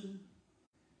tomb,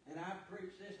 and I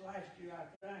preached this last year,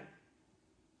 I think.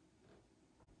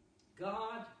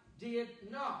 God did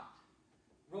not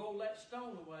roll that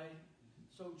stone away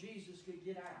so Jesus could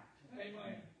get out.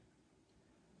 Amen.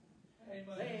 Amen.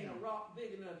 There ain't a rock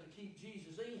big enough to keep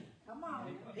Jesus in. Come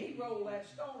on. He rolled that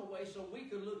stone away so we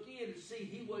could look in and see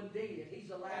he wasn't dead. He's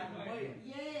alive and well.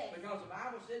 Yes. Because the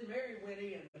Bible said Mary went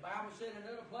in. The Bible said in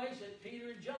another place that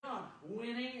Peter and John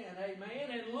went in,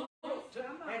 amen, and looked,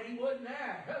 and he wasn't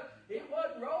there. It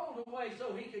wasn't rolled away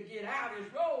so he could get out.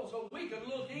 It's rolled so we could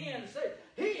look in and say,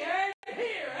 he ain't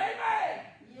here. Amen.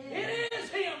 Yes. It is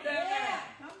him down there.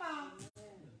 Come on.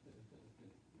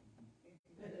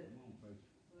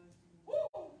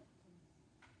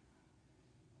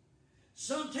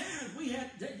 Sometimes we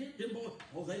had, they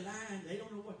lying, they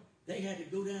don't know what, they had to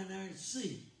go down there and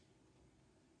see.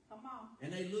 Come on.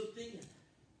 And they looked in.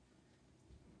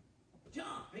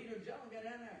 Peter and John got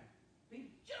down there.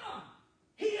 John,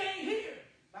 he ain't here.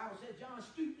 The Bible said John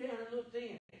stooped down and looked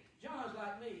in. John's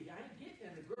like me, I ain't getting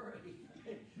in the grave.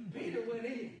 Peter went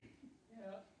in.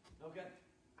 Yeah. Okay.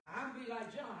 I'm be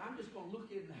like John, I'm just going to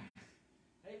look in there.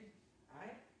 Hey,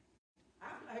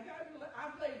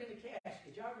 I've laid in a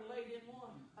casket. Y'all ever laid in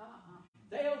one? Uh-uh.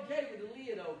 They okay with the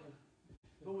lid open.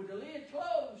 But with the lid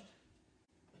closed,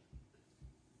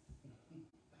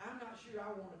 sure I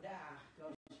want to die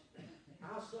because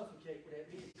I'll suffocate with that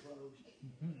lid closed.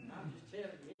 I'm just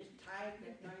telling you, it's tight,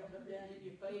 that thing comes down in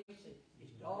your face,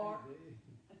 it's dark. We'll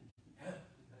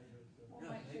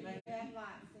make sure you have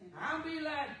lights in. I'll be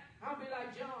like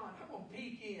John. I'm gonna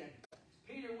peek in.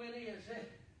 Peter went in and said,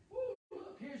 "Woo,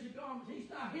 look, here's the garment. He's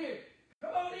not here.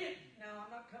 Come on in." No, I'm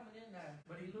not coming in there.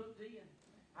 But he looked in.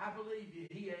 I believe you.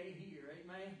 He ain't here.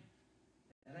 Amen.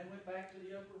 And they went back to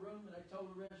the upper room and they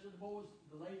told the rest of the boys,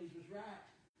 the ladies was right.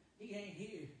 He ain't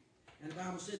here. And the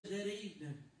Bible said that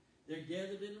evening they're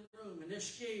gathered in the room and they're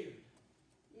scared.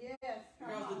 Yes,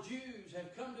 Because the Jews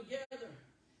have come together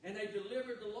and they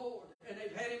delivered the Lord and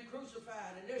they've had him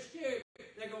crucified and they're scared.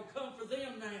 They're going to come for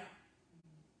them now.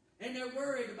 And they're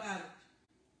worried about it.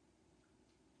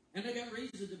 And they got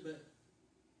reason to be.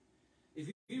 If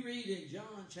you read in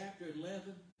John chapter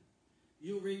 11,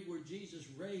 you'll read where Jesus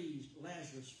raised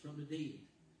Lazarus from the dead.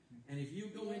 And if you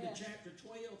go into chapter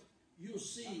 12, you'll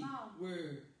see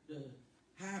where the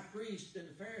high priest and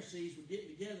the Pharisees were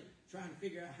getting together trying to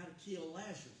figure out how to kill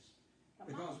Lazarus.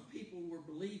 Because people were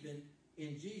believing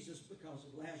in Jesus because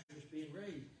of Lazarus being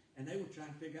raised. And they were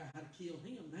trying to figure out how to kill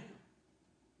him now.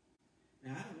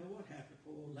 Now, I don't know what happened to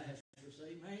poor old Lazarus,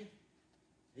 amen.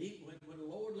 When the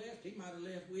Lord left, he might have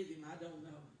left with him, I don't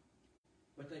know.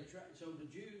 But they tried, so the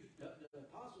Jews, the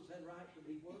apostles had right to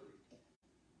be worried.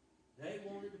 They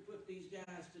wanted to put these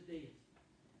guys to death.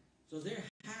 So they're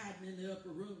hiding in the upper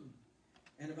room.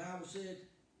 And the Bible said,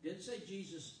 didn't say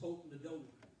Jesus opened the door.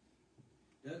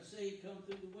 Doesn't say he come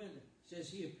through the window. It says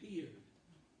he appeared.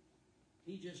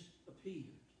 He just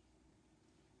appeared.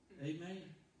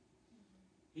 Amen.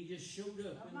 He just showed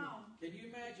up. Come on. Can you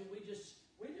imagine we just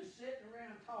sitting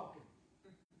around talking?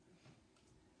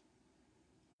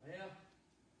 Well,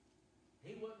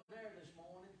 he wasn't there this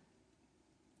morning.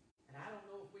 And I don't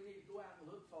know if we need to go out and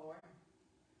look for him.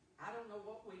 I don't know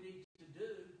what we need to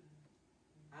do.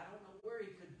 I don't know where he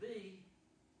could be.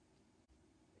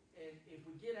 And if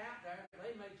we get out there,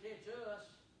 they may catch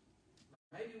us.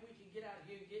 Maybe we can get out of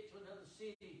here and get to another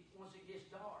city once it gets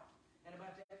dark. And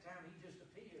about that time, he just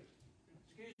appears.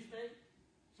 Excuse me?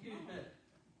 Excuse me.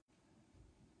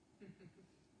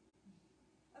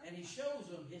 And he shows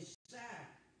them his side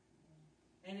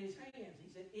and his hands. He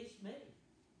said, "It's me.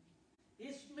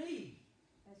 It's me."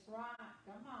 That's right.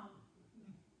 Come on.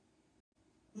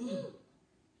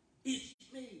 It's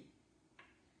me.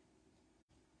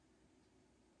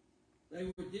 They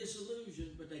were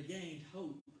disillusioned, but they gained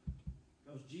hope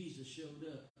because Jesus showed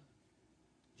up.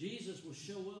 Jesus will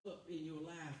show up in your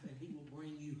life and he will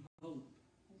bring you hope.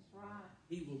 That's right.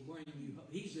 He will bring you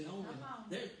hope. He's the only one. Come on.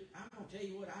 I'm going to tell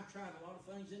you what, I've tried a lot of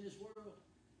things in this world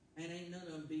and ain't none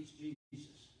of them beats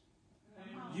Jesus.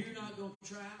 Come on. You're not going to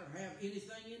try or have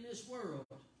anything in this world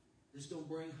that's going to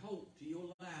bring hope to your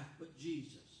life but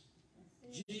Jesus.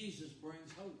 That's it. Jesus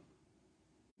brings hope.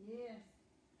 Yes.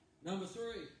 Number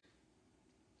 3,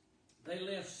 they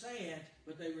left sad,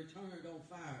 but they returned on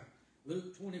fire.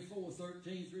 Luke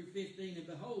 24:13-15, and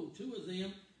behold, 2 of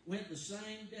them went the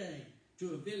same day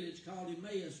to a village called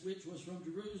Emmaus, which was from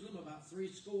Jerusalem about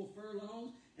 80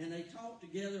 furlongs, and they talked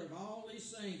together of all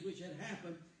these things which had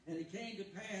happened. And it came to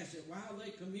pass that while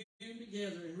they communed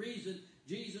together and reasoned,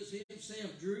 Jesus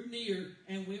himself drew near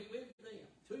and went with them.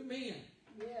 2 men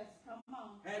Yes. Come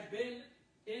on. had been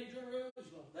in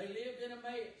Jerusalem. They lived in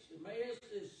Emmaus. Emmaus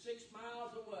is 6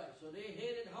 miles away. So they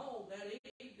headed home that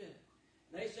evening.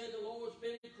 They said the Lord's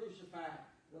been crucified.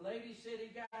 The lady said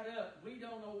he got up. We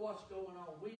don't know what's going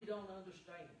on. We don't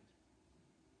understand.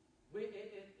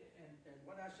 And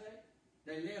what I say?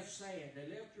 They left sad. They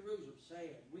left Jerusalem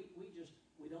sad. We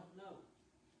don't know.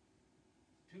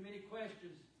 Too many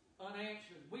questions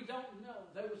unanswered. We don't know.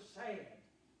 They were sad.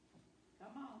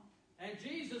 Come on. And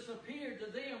Jesus appeared to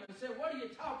them and said, "What are you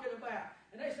talking about?"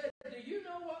 And they said, "Do you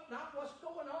know what's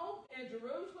going on in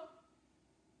Jerusalem?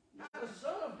 Now the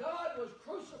Son of God was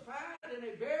crucified and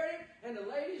they buried him, and the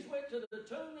ladies went to the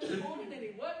tomb this morning and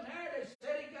he wasn't there. They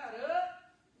said he got up.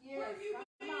 Yes. Where have you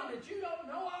been that you don't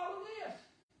know all of this?"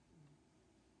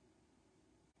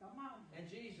 Come on. And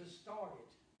Jesus started.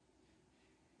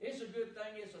 It's a good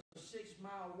thing it's a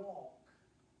 6-mile walk.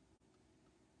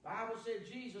 The Bible said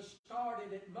Jesus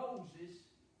started at Moses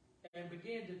and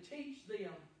began to teach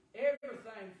them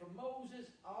everything from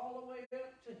Moses all the way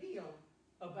up to him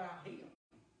about him.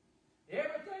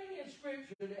 Everything in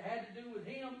Scripture that had to do with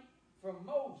him from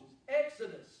Moses,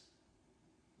 Exodus,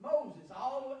 Moses,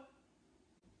 all the way.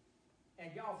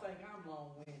 And y'all think I'm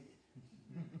long-winded.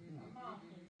 Come on.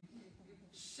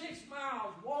 6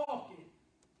 miles walking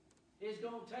is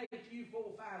going to take you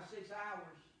 4, 5, 6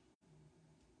 hours.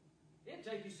 It'll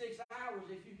take you 6 hours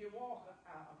if you can walk a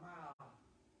mile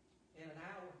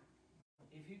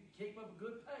you keep up a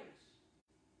good pace.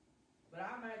 But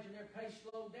I imagine their pace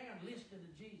slowed down, listening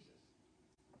to Jesus.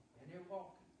 And they're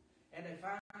walking. And they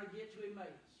finally get to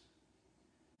Emmaus.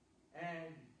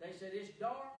 And they said, it's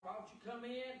dark. Why don't you come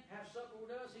in, have supper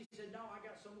with us? He said, no, I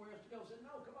got somewhere else to go. I said,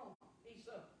 no, come on, eat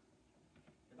supper.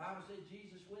 The Bible said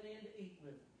Jesus went in to eat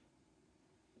with them.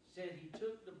 Said he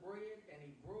took the bread and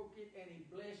he broke it and he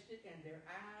blessed it and their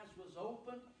eyes was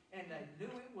open and they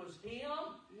knew it was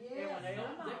him. Yes, and when they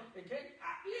come opened on. it,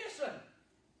 listen,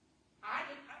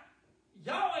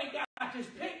 y'all ain't got this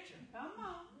picture. Come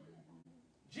on.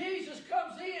 Jesus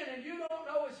comes in and you don't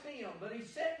know it's him, but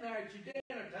he's sitting there at your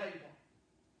dinner table.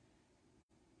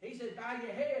 He said, bow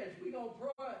your heads, we're going to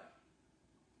pray.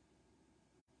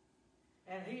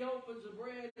 And he opens the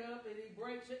bread up and he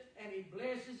breaks it and he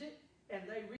blesses it and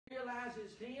they realize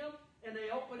it's him and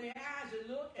they open their eyes and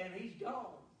look and he's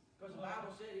gone. Because the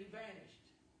Bible said he vanished.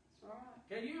 That's right.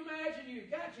 Can you imagine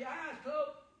you've got your eyes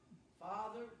closed?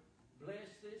 Father, bless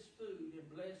this food and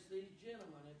bless these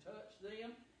gentlemen and touch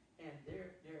them. And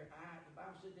their eye, the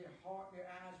Bible said their heart, their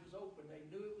eyes was open. They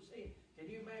knew it was him. Can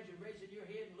you imagine raising your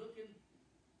head and looking?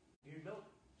 You know,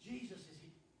 Jesus is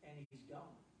here, and he's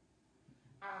gone.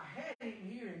 I had him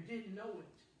here and didn't know it.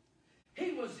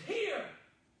 He was here,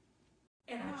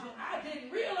 and I didn't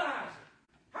realize it.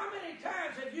 How many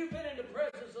times have you been in the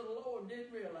presence of the Lord and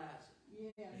didn't realize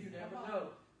it? Yes. You never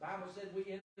know. The Bible said we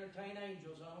entertain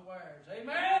angels unawares.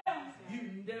 Amen?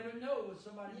 You never know when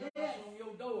somebody knocks on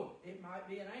your door. It might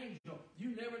be an angel.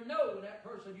 You never know when that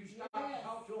person you stop and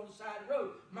talk to on the side of the road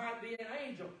might be an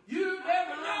angel. You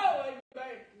never know.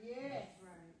 Amen? Yes.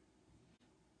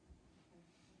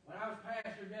 When I was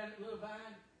pastor down at Little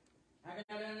Vine, I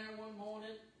got down there one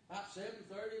morning about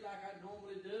 7:30 like I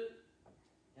normally do.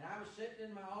 And I was sitting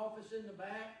in my office in the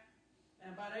back.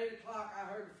 And about 8 o'clock I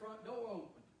heard the front door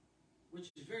open,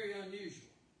 which is very unusual.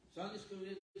 Sunday school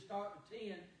didn't start at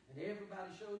 10, and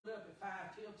everybody showed up at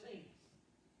 5 till 10.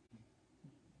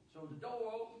 So the door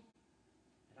opened,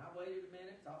 and I waited a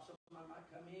minute, thought somebody might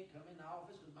come in the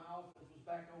office, because my office was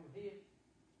back over here.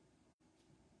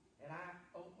 And I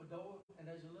opened the door, and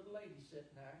there's a little lady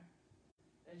sitting there,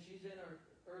 and she's in her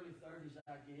early 30s,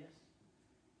 I guess.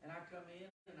 And I come in,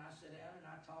 and I sit down, and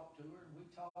I talk to her, and we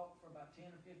talked for about 10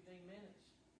 or 15 minutes.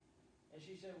 And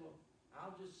she said, well,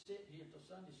 I'll just sit here till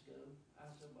Sunday school. I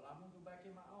said, well, I'm going to go back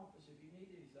in my office. If you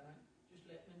need anything, just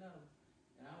let me know.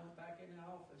 And I went back in the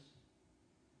office,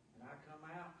 and I come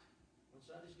out. When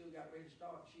Sunday school got ready to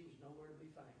start, she was nowhere to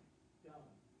be found. Gone.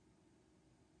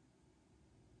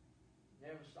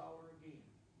 Never saw her again.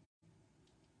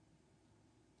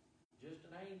 Just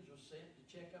an angel sent to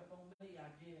check up on me,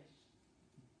 I guess.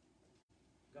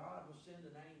 God will send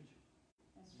an angel.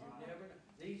 That's You right. never know.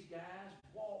 These guys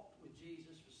walked with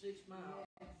Jesus for 6 miles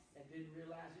and didn't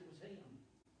realize it was him.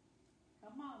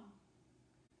 Come on.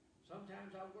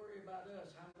 Sometimes I worry about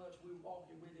us, how much we're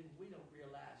walking with him, we don't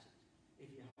realize it.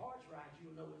 If your heart's right,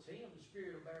 you'll know it's him. The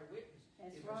Spirit will bear witness.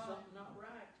 That's if right. there's something not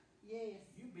right, Yes.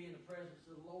 you be in the presence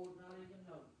of the Lord and not even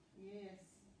know. Yes.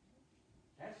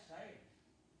 That's sad.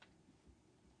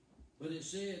 But it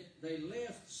said they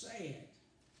left sad.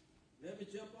 Let me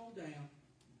jump on down.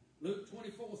 Luke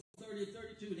 24, 30,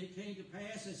 32. And it came to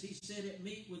pass as he sat at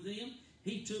meat with them,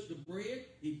 he took the bread,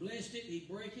 he blessed it, he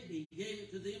broke it, he gave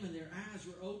it to them, and their eyes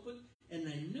were opened, and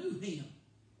they knew him.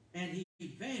 And he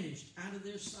vanished out of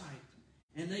their sight.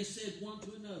 And they said one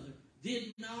to another,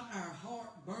 did not our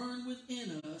heart burn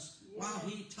within us while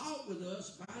he taught with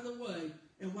us by the way,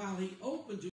 and while he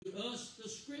opened to us the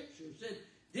Scriptures? Said,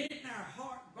 didn't our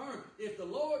heart burn? If the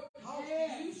Lord talks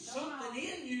to you, something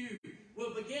in you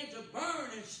will begin to burn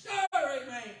and stir, amen.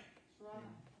 That's right.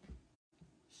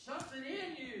 Something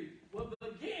in you will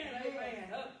begin,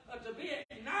 amen, to be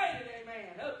ignited,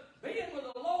 amen. Being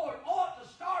with the Lord ought to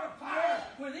start a fire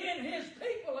within his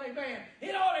people, amen.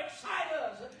 It ought to excite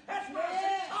us. That's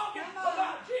why talking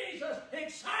about Jesus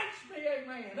excites me,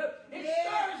 amen. It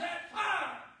stirs that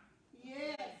fire.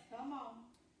 Yes. Come on.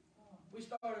 We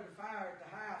started a fire at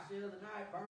the house the other night,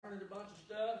 burning a bunch of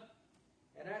stuff.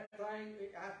 And that thing,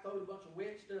 I throwed a bunch of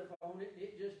wet stuff on it, and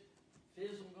it just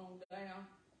fizzled on down.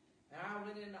 And I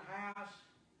went in the house.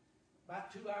 About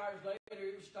 2 hours later,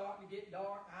 it was starting to get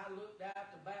dark. I looked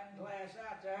out the back glass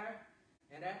out there,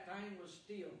 and that thing was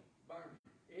still burning.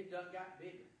 It done got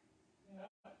bigger.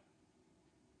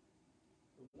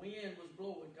 The wind was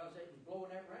blowing because it was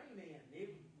blowing that rain in.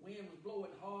 The wind was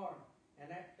blowing hard, and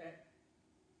that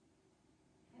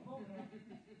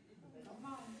Come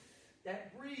on.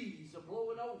 that breeze of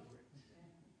blowing over it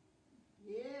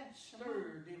Yes.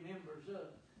 stirred them embers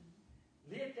up.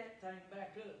 Lit that thing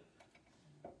back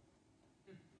up.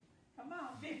 Come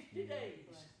on. 50 days.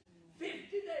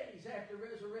 50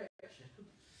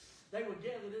 they were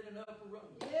gathered in an upper room.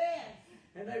 Yes.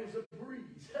 And there was a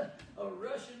breeze, a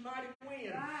rushing mighty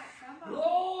wind. Right. Come on.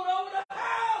 Lord, over the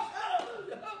house.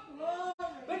 Hallelujah.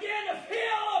 Glory. Begin to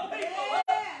fill the people.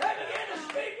 Yeah. They begin to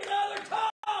speak in other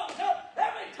tongues.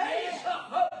 Let me tell you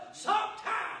something.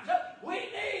 Sometimes we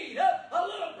need a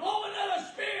little blowing of the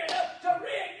Spirit to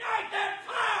reignite that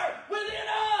fire within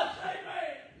us.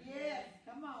 Amen. Yes.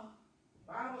 Come on.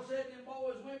 The Bible said them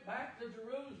boys went back to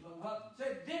Jerusalem.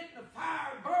 Said, didn't the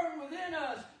fire burn within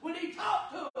us when he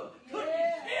talked to us? Couldn't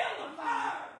he feel the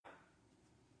fire?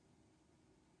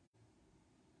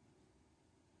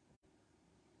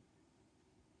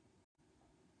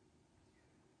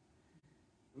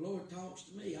 The Lord talks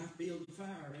to me. I feel the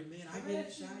fire. Amen. I get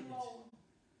excited.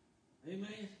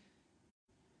 Amen.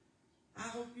 I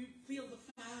hope you feel the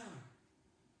fire.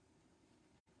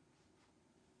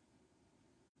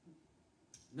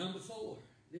 Number 4.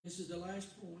 This is the last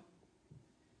point.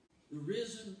 The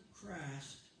risen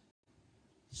Christ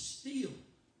still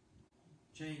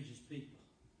changes people.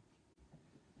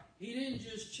 He didn't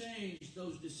just change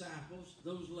those disciples,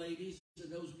 those ladies,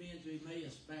 and those men to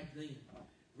Emmaus back then.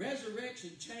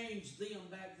 Resurrection changed them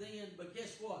back then, but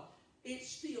guess what? It's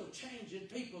still changing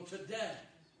people today.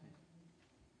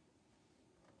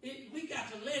 We got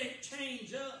to let it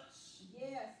change us.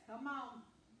 Yes. Come on.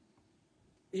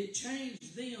 It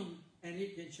changed them, and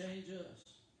it can change us.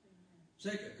 2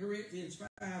 Corinthians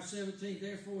 5:17,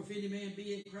 therefore, if any man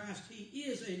be in Christ, he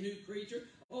is a new creature.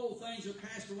 Old things are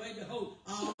passed away. Behold,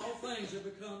 all things have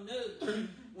become new.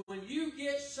 When you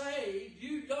get saved,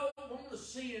 you don't want to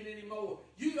sin anymore.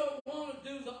 You don't want to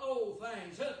do the old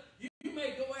things. You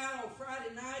may go out on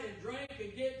Friday night and drink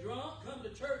and get drunk, come to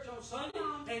church on Sunday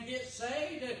and get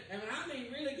saved, and I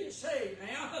mean really get saved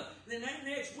now. Then that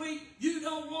next week, you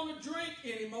don't want to drink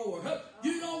anymore.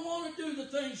 You don't want to do the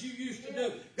things you used to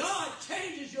do. God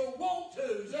changes your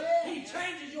want-tos. He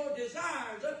changes your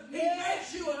desires. He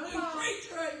makes you a new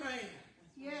creature. Amen.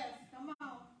 Yes. Come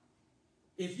on.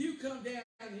 If you come down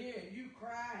here and you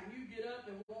cry and you get up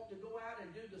and want to go out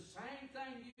and do the same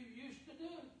thing you used to do,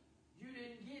 you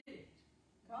didn't get it.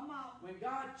 Come on. When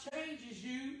God changes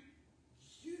you,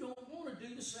 you don't want to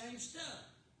do the same stuff.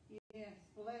 Yes.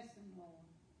 Bless him, Lord.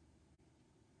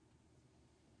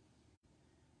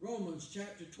 Romans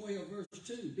chapter 12, verse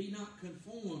 2. Be not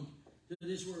conformed to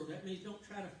this world. That means don't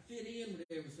try to fit in with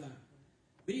everything.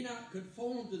 Be not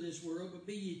conformed to this world, but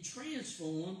be ye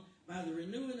transformed by the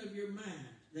renewing of your mind,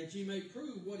 that ye may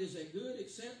prove what is a good,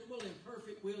 acceptable, and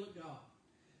perfect will of God.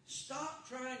 Stop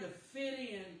trying to fit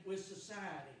in with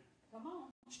society. Come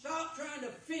on. Stop trying to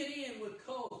fit in with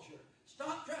culture.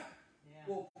 Stop trying. Yeah.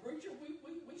 Well, preacher, we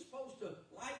supposed to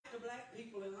like the black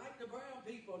people and like the brown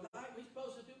people. Like we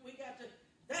supposed to do. We got to.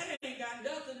 That ain't got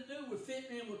nothing to do with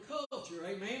fitting in with culture.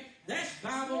 Amen. That's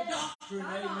Bible doctrine.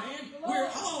 Amen. We're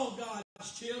all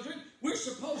God's children. We're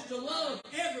supposed to love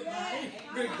everybody,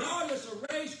 regardless of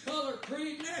race, color,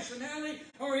 creed, nationality,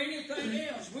 or anything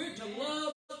else. We're to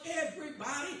love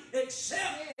everybody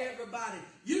except everybody.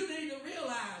 You need to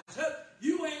realize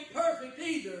you ain't perfect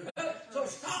either. So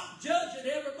stop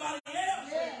judging everybody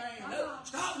else. Amen.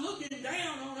 Stop looking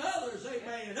down on others.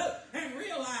 Amen. And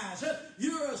realize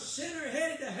you're a sinner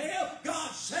headed to hell.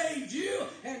 God saved you,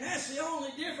 and that's the only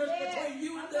difference between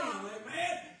you and them.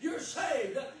 Amen. You're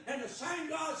saved, and the same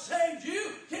God saved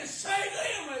you can save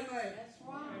them. Amen. That's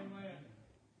right. Amen.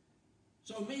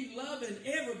 So me loving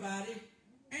everybody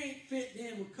ain't fitting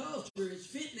in with culture, it's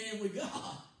fitting in with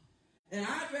God. And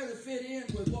I'd rather fit in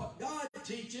with what God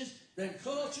teaches than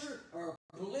culture or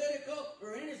political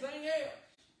or anything else.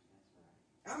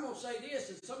 I'm going to say this,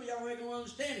 and some of y'all ain't going to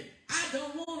understand it. I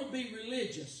don't want to be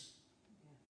religious.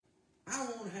 I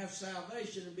want to have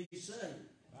salvation and be saved.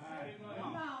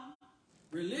 Come on.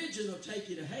 Religion will take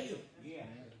you to hell. Yeah.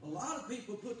 A lot of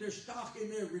people put their stock in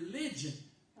their religion.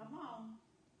 Come on.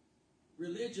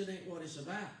 Religion ain't what it's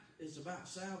about. It's about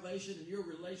salvation and your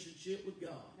relationship with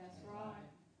God. That's right.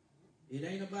 It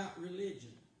ain't about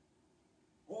religion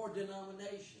or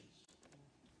denominations.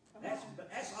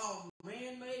 That's all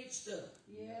man-made stuff.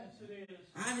 Yes. Yes, it is.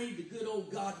 I need the good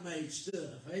old God-made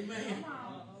stuff. Amen. Come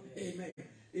on. Amen.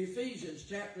 Ephesians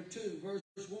chapter 2,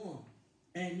 verse 1.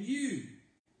 And you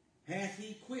hath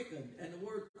he quickened. And the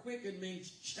word quickened means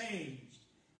changed.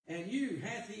 And you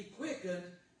hath he quickened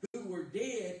who were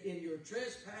dead in your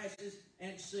trespasses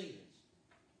and sins.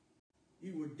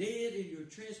 You were dead in your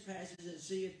trespasses and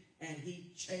sins, and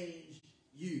he changed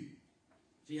you.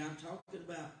 See, I'm talking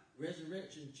about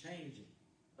resurrection changing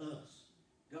us.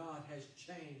 God has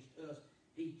changed us.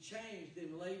 He changed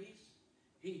them ladies.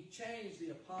 He changed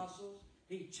the apostles.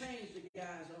 He changed the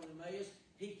guys on Emmaus.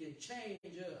 He can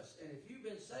change us. And if you've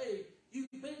been saved, you've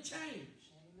been changed.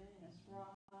 Amen. That's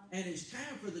right. And it's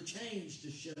time for the change to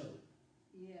show.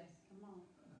 Yes, come on.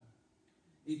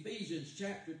 Ephesians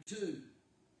chapter 2,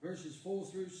 verses 4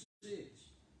 through 6.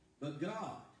 But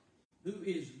God, who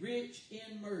is rich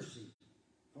in mercy,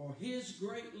 for his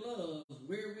great love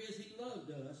wherewith he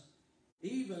loved us,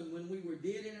 even when we were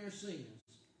dead in our sins,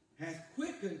 hath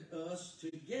quickened us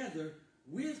together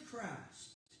with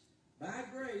Christ. By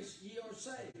grace ye are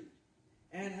saved,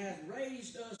 and hath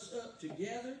raised us up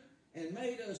together, and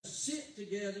made us sit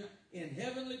together in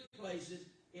heavenly places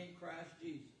in Christ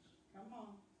Jesus. Come on.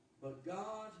 But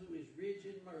God, who is rich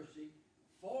in mercy,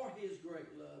 for his great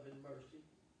love and mercy,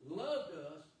 loved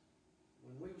us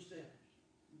when we were sinners.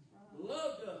 Right.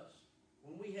 Loved us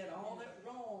when we had all that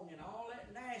wrong and all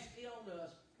that nasty on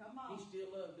us. Come on. He still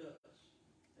loved us.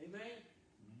 Amen?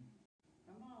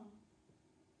 Come on.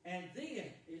 And then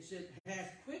it said,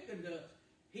 hath quickened us.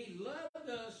 He loved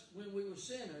us when we were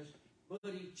sinners, but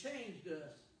he changed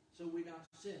us so we're not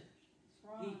sinners.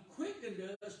 That's right. He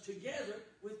quickened us together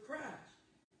with Christ.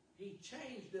 He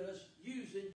changed us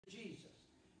using Jesus.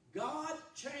 God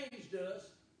changed us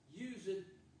using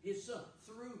his Son,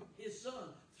 through his Son,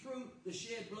 through the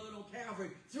shed blood on Calvary,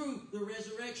 through the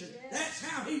resurrection. Yes. That's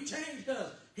how he changed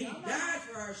us. He died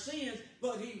for our sins,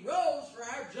 but he rose for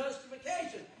our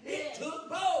justification. Yes. It took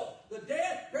both the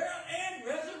death, burial, and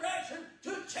resurrection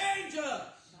to change us.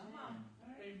 Come on.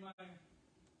 Amen.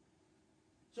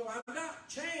 So I'm not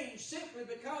changed simply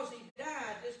because he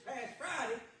died this past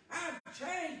Friday. I'm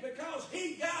changed because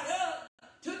he got up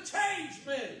to change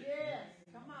me. Yes.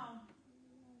 Come on.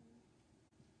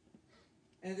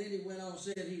 And then he went on and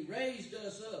said he raised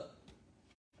us up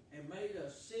and made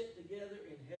us sit together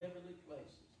in heavenly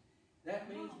places. That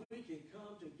means we can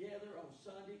come together on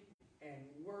Sunday and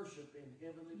worship in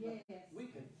heavenly places. Yes. We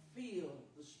can feel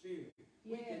the Spirit.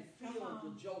 We can Yes, come feel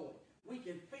on. the joy. We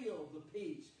can feel the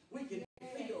peace. We can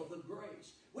feel the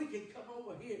grace. We can come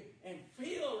over here and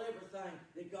feel everything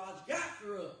that God's got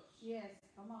for us. Yes.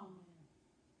 Come on.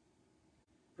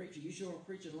 Preacher, you sure are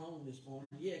preaching long this morning.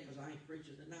 Yeah, because I ain't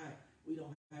preaching tonight. We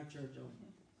don't have church on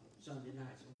Sunday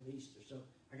nights on Easter, so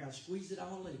I got to squeeze it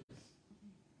all in.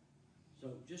 So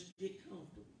just get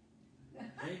comfortable.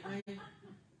 Amen?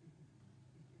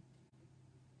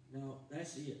 No,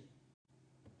 that's it.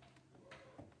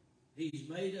 He's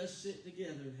made us sit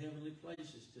together in heavenly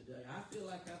places today. I feel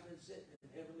like I've been sitting in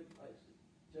heavenly places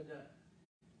today.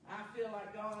 I feel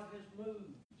like God has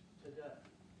moved today.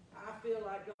 I feel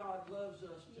like God loves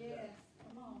us today. Yes.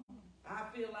 Come on. I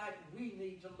feel like we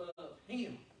need to love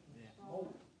him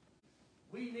more.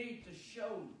 We need to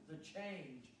show the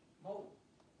change more.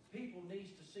 People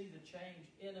need to see the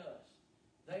change in us.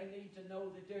 They need to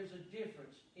know that there's a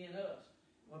difference in us.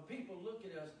 When people look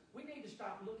at us, we need to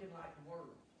stop looking like the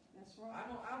world. That's right.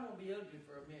 I'm going to be ugly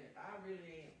for a minute. I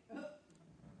really am.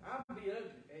 I'm going to be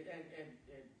ugly. And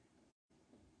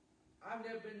I've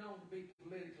never been known to be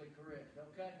politically correct,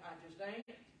 okay? I just ain't.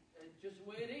 It's just the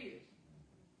way it is.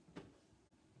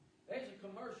 There's a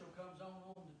commercial comes on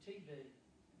the TV,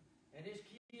 and this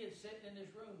kid sitting in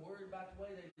this room worried about the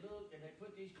way they look, and they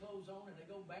put these clothes on, and they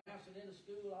go bouncing into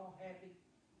school all happy.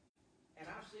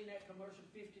 And I've seen that commercial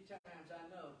 50 times, I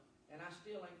know, and I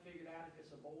still ain't figured out if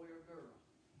it's a boy or a girl.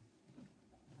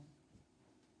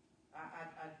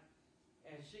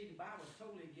 And see, the Bible's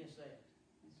totally against that.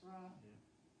 That's right.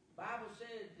 The Bible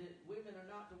said that women are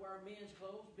not to wear men's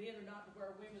clothes, men are not to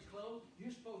wear women's clothes.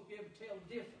 You're supposed to be able to tell the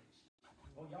difference.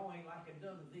 Oh, y'all ain't like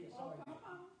done with this, Oh, are you? come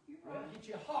on. You're Well, right. get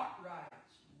your heart right.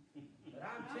 But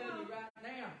I'm telling you right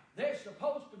now, there's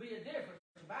supposed to be a difference.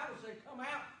 The Bible said, come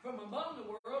out from among the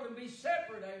world and be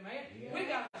separate, amen. Yeah.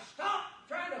 We got to stop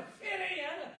trying to fit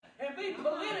in and be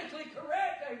politically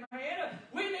correct, amen.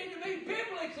 We need to be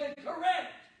biblically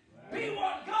correct. Right. Be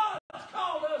what God's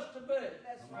called us to be.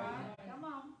 That's right. Come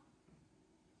on.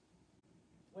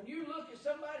 When you look at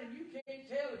somebody and you can't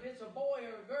tell if it's a boy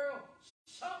or a girl,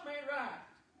 something ain't right.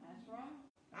 That's right.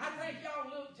 I think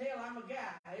y'all look tell I'm a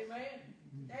guy, amen.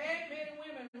 There ain't many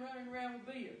women running around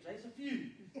with beards. There's a few.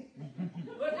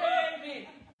 But there ain't many.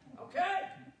 Okay?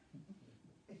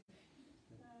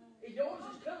 Yours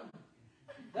is coming.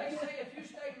 They say if you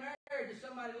stay married to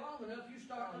somebody long enough, you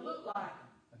start to look like them.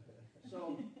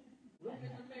 So, look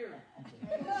in the mirror.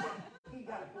 He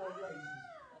got a boy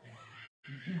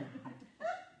raisins.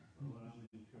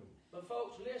 But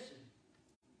folks, listen.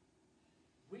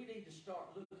 We need to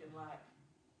start looking like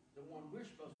the one we're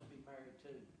supposed to be married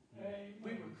to. Amen.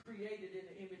 We were created in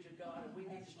the image of God, and we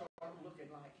need to start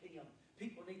looking like him.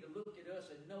 People need to look at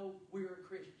us and know we're a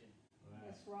Christian.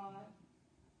 That's right.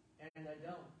 And they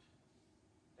don't.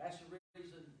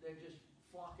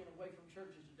 walking away from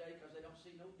churches today because they don't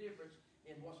see no difference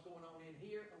in what's going on in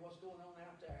here and what's going on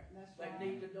out there. That's They right.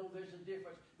 need to know there's a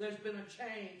difference. There's been a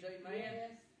change, amen?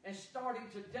 Yes. And starting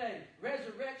today,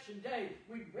 Resurrection Day,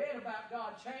 we read about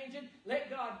God changing. Let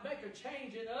God make a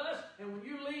change in us. And when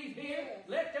you leave here, Yes.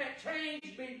 let that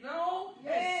change be known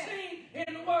Yes. and seen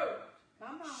in the world.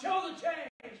 Come on. Show the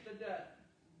change today.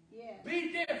 Yes.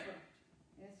 Be different.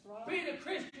 That's right. Be the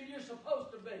Christian you're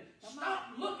supposed to be. Come Stop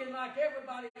on. looking like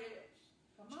everybody else.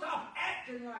 Come on. Stop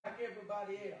acting like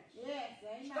everybody else. Yes.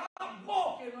 Amen. Stop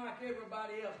walking like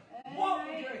everybody else. Amen. Walk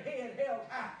with your head held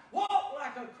high. Walk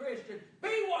like a Christian.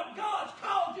 Be what God's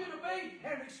called you to be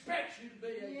and expects you to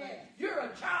be. Amen. Yes. You're a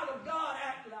child of God.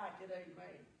 Act like it.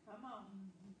 Amen. Come on.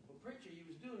 Well, preacher, you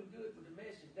was doing good with the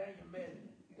message. Daniel Medley.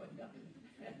 Well,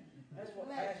 that's what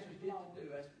Bless pastors you, get to Lord. do.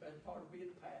 That's part of being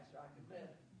a pastor. I can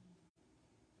bet.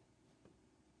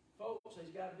 Folks, there's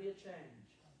got to be a change.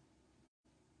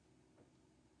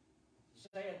 The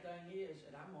sad thing is,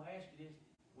 and I'm going to ask you this,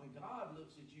 when God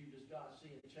looks at you, does God see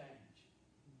a change?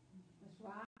 That's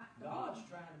right. Come God's on.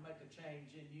 trying to make a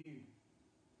change in you.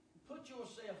 Put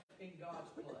yourself in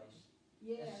God's place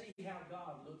and Yes. see how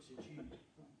God looks at you.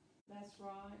 That's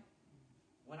right.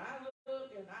 When I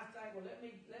look and I think, well, let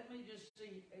me just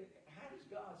see, how does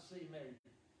God see me?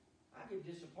 I get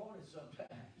disappointed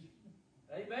sometimes.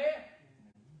 Amen?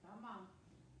 Come on.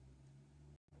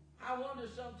 I wonder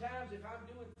sometimes if I'm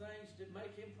doing things to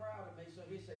make him proud of me. So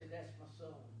he said, that's my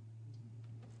son.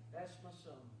 That's my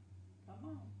son.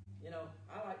 Come on. You know,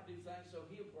 I like to do things so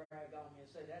he'll brag on me and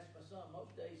say, that's my son.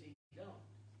 Most days he don't.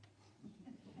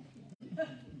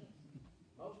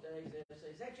 Most days they'll say,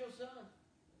 is that your son?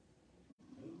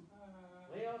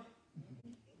 Well,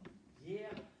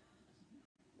 yeah.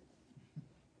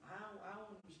 I want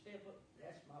him to step up.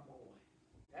 That's my boy.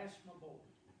 That's my boy.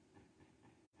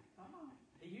 Come on.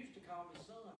 He used to call me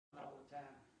son all the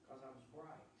time because I was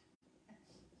bright.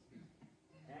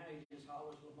 Now he just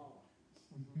hollers Lamar.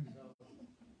 So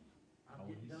I'm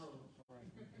getting dumb.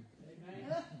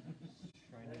 Amen.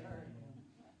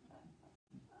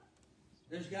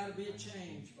 There's got to be a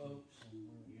change, folks.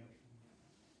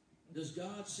 Does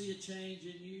God see a change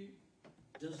in you?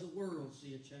 Does the world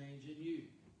see a change in you?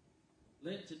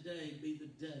 Let today be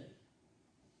the day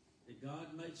that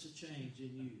God makes a change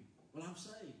in you. Well, I'm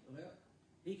saved. Well,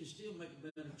 he can still make a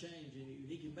better change in you.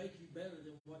 He can make you better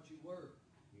than what you were.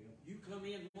 You come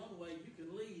in one way, you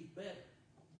can leave better.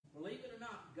 Believe it or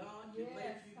not, God can make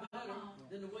Yes, you come better on.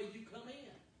 than the way you come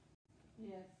in.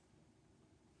 Yes.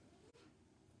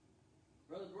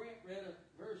 Brother Brent read a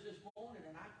verse this morning,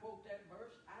 and I quote that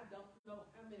verse. I don't know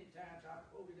how many times I've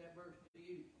quoted that verse to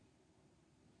you.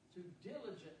 To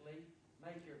diligently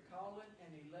make your calling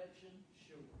and election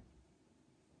sure.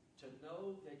 To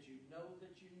know that you know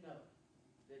that you know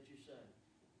that you're saved.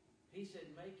 He said,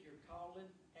 make your calling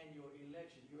and your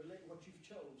election. What you've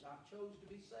chose. I chose to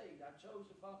be saved. I chose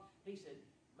to follow. He said,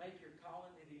 make your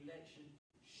calling and election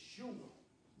sure.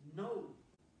 Know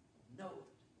it.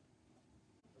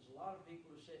 There's a lot of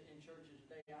people who are sitting in churches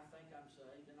today, I think I'm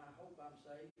saved, and I hope I'm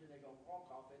saved, and they're going to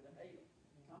walk off into hell.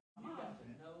 You got to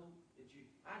know that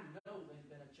I know there's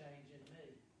been a change in me.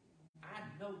 I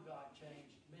know God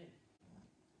changed me.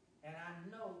 And I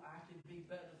know I can be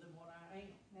better than what I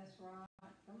am. That's right.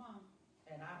 Come on.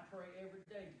 And I pray every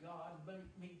day, God, make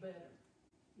me better.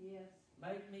 Yes.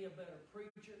 Make me a better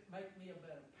preacher. Make me a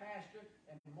better pastor.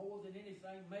 And more than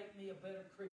anything, make me a better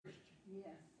Christian.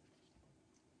 Yes.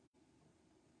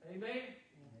 Amen?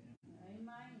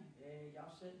 Amen. Yeah,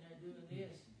 y'all sitting there doing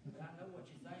this, but I know what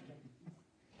you're thinking.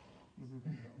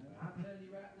 I'm telling you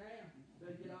right now,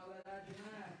 better get all that out of your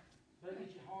mind. Better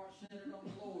get your heart centered on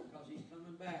the Lord because he's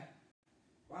coming back.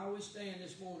 While we stand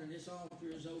this morning, this altar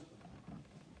is open.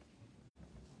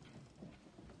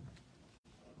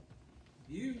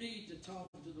 You need to talk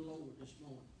to the Lord this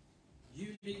morning.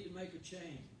 You need to make a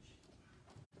change.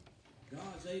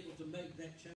 God's able to make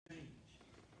that change.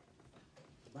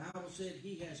 The Bible said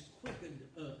he has quickened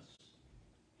us.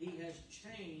 He has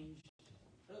changed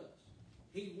us.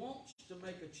 He wants to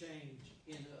make a change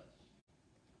in us.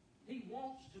 He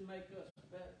wants to make us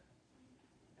better.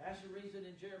 That's the reason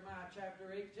in Jeremiah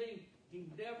chapter 18, he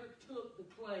never took the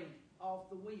clay off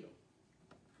the wheel.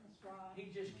 That's right.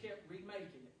 He just kept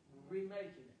remaking it,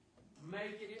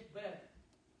 making it better.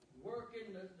 Working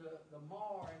the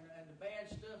mar and the bad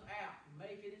stuff out,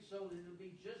 making it so that it'll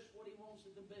be just what he wants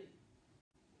it to be.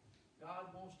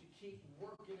 God wants to keep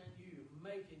working in you,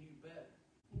 making you better.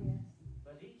 Yes.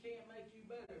 But he can't make you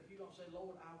better if you don't say,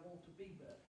 Lord, I want to be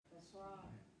better. That's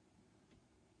right.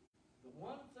 The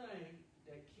one thing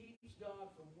that keeps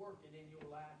God from working in your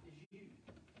life is you.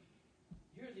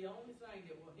 You're the the only thing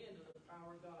that will hinder the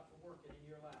power of God from working in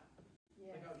your life.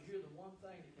 Yes. Because you're the one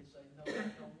thing that can say, no, I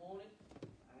don't want it.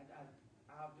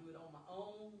 I'll do it on my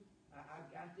own. I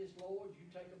got this, Lord. You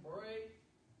take a break.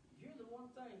 You're the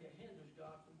one thing that hinders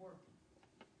God from working.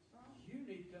 You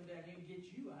need to come down here and get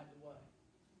you out of the way.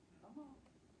 Come on.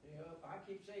 You know, I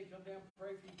keep saying, come down,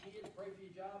 pray for your kids, pray for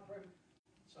your job, pray.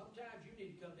 Sometimes you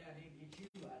need to come down here and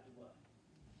get you out of the way.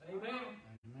 Amen.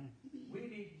 Amen. We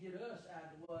need to get us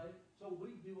out of the way so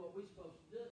we can do what we're supposed to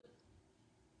do.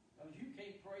 Because you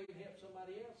can't pray and help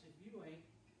somebody else if you ain't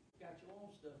got your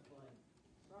own stuff clean.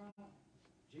 Right.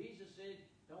 Jesus said,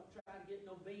 don't try to get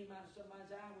no beam out of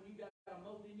somebody's eye when you got a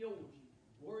mold in yours.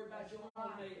 Worry about your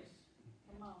own mess.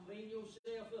 Come on. Clean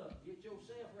yourself up. Get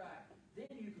yourself right. Then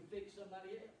you can fix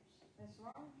somebody else. That's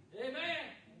right.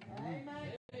 Amen.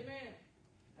 Amen. Amen.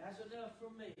 That's enough for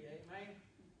me. Amen.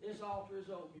 This altar is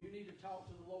open. You need to talk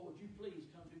to the Lord. Would you please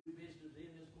come do business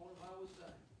in this morning while we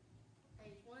sing?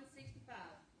 Page 165.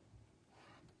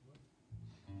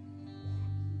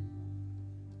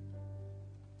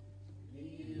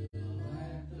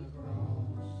 At the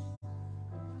cross,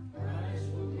 Christ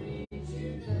will meet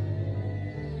you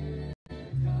there.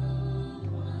 Come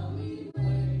while we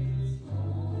wait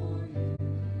for you.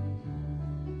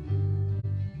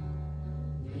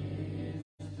 Yes,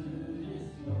 to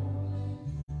His cross,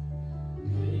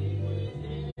 be with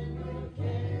Him your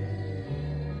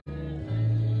care,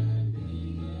 and be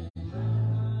in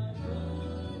high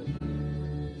from you.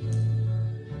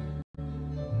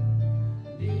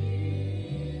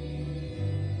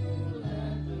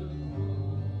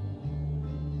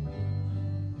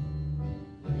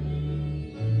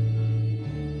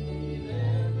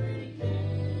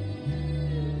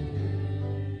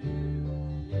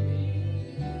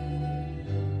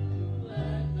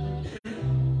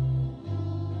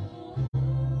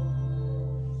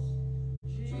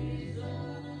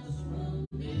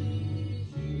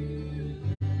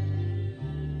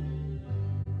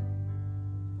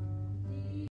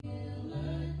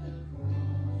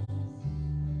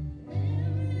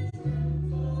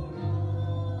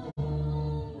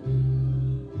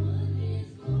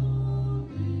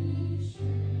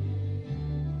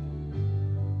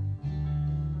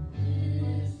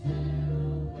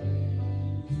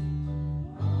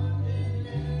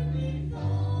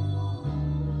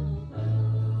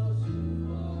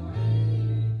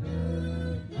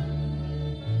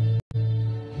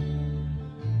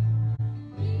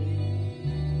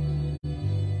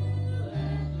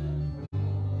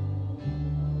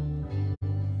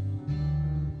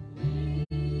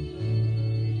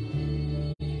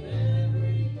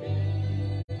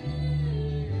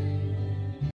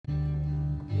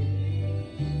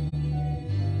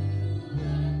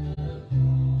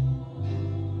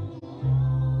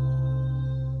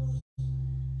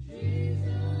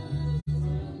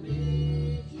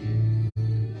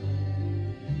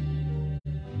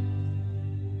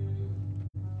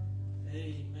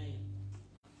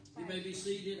 Be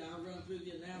seated. I'll run through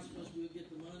the announcements. We'll get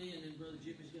the money, and then Brother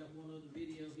Jimmy's got one other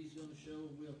video he's going to show,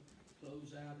 and we'll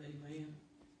close out. Amen.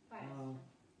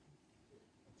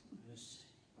 Let's see.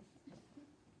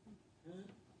 Huh?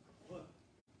 What?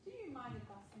 Do you mind if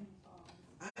I sing songs?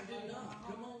 I do not.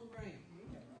 Come on around.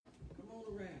 Come on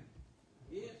around.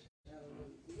 Yes.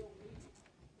 Hallelujah. We don't need it.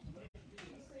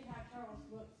 You see how Charles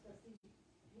looks because he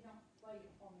don't play it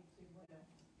for me too well.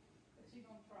 But you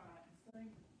gonna try it and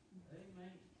sing.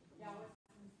 Amen. Y'all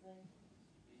listen and sing.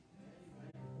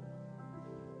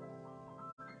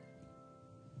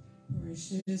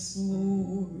 Precious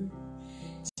Lord,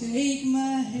 take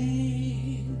my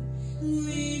hand,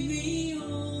 lead me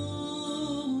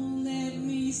on, let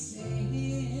me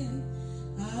stand.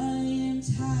 I am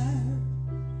tired,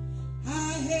 I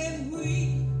am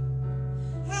weak,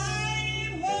 I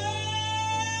am hurt.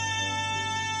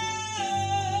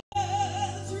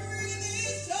 Through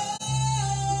this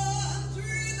storm,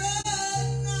 through the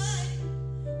night,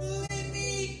 lead me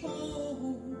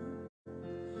home.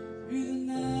 Through the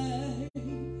night,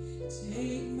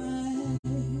 take my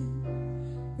hand,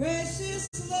 precious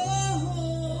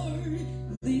Lord,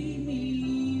 lead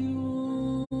me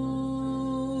on.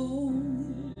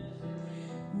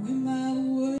 When my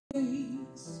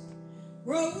ways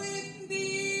growing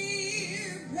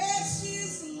near,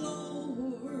 precious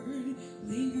Lord,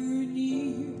 linger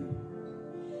near.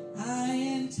 I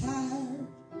am tired,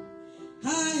 I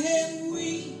am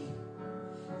weak,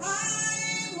 I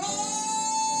am whole.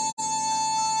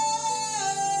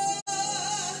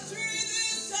 Through the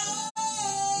storm,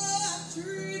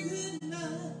 through the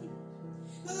night,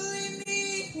 lead me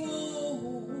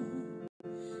home.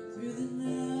 Through the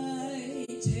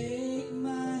night, take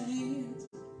my hand,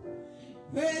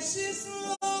 precious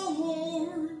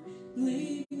Lord,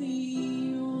 lead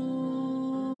me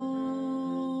on.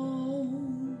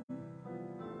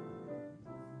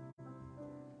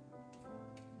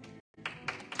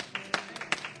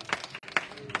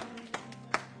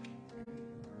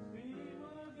 Be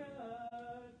my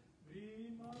guide, be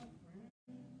my friend.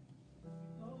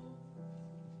 Oh,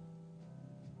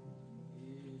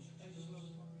 Yes, Jesus.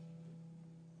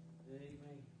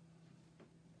 Amen.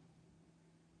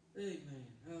 Amen.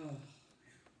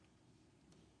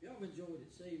 Y'all enjoyed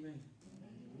it. Say amen.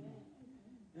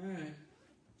 All right.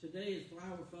 Today is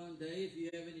Flower Fund Day. If you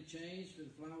have any change for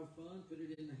the Flower Fund, put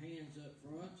it in the hands up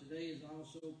front. Today is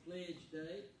also Pledge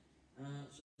Day.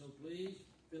 So please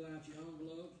fill out your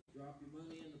envelopes, drop your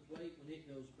money in the plate when it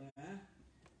goes by.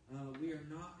 We are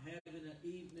not having an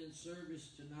evening service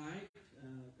tonight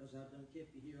because I've done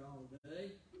kept you here all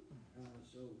day.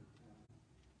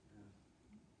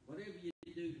 Whatever you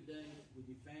do today with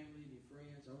your family and your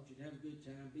friends, I want you to have a good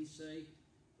time. Be safe,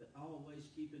 but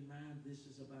always keep in mind this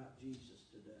is about Jesus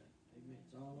today. Amen.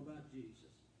 It's all about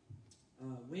Jesus.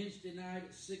 Wednesday night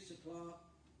at 6 o'clock,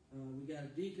 we got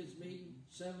a deacons meeting.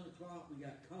 7 o'clock, we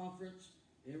got conference.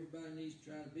 Everybody needs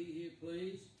to try to be here,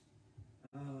 please.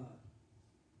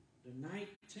 The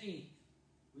 19th,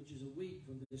 which is a week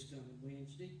from this coming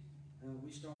Wednesday,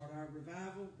 we start our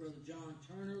revival. Brother John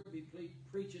Turner will be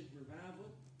preaching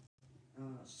revival.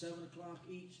 7 o'clock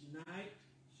each night.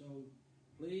 So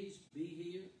please be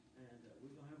here, and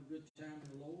we're going to have a good time in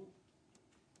the Lord.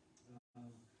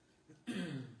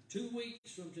 2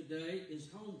 weeks from today is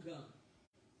homecoming.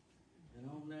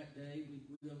 And on that day, we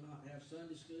will not have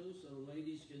Sunday school, so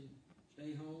ladies can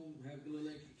stay home, have a little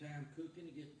extra time cooking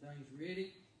and getting things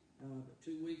ready. But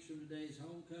 2 weeks from today is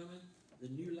homecoming. The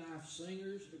New Life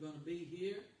Singers are going to be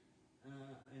here.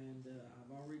 And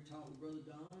I've already talked with Brother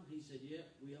Don. He said, yep,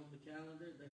 we on the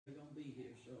calendar. They're going to be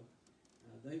here. So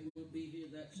they will be here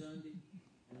that Sunday.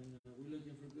 And we're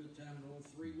looking for a good time. And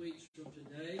 3 weeks from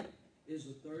today is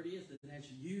the 30th, and that's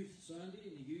Youth Sunday.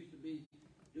 And the youth will be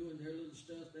doing their little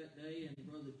stuff that day. And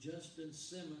Brother Justin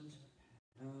Simmons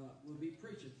will be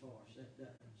preaching for us that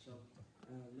day. So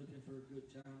looking for a good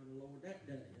time in the Lord that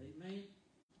day. Amen.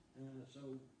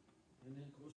 And then,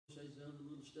 of course, there's the other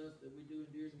little stuff that we're doing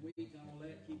during the week. All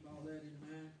that, keep all that in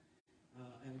mind.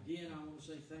 And again, I want to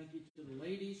say thank you to the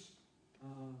ladies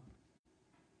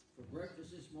for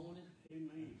breakfast this morning.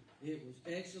 amen. It was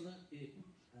excellent.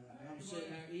 I was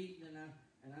sitting there eating, and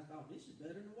I thought, this is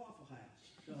better than the Waffle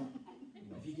House. So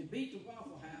if you can beat the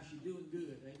Waffle House, you're doing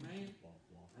good. Amen.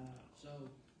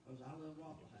 Because I love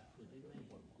Waffle House. Amen.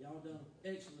 Y'all done an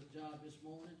excellent job this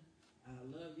morning. I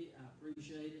love you. I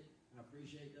appreciate it. I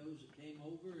appreciate those that came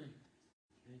over and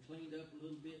cleaned up a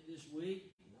little bit this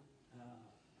week. I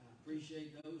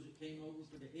appreciate those that came over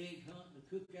for the egg hunt and the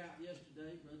cookout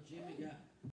yesterday. Brother Jimmy got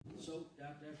soaked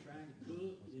out there trying to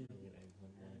cook. And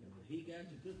he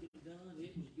got the cooking done.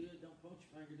 It was good. Don't point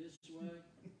your finger this way.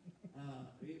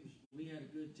 We had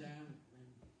a good time.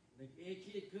 And the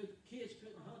kids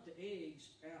couldn't hunt the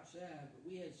eggs outside, but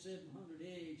we had 700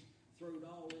 eggs thrown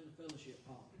all in the fellowship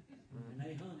hall. And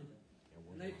they hunted them.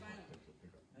 And they found them.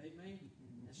 Amen.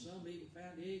 And some even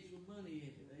found eggs with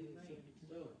money in it. Amen.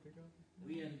 So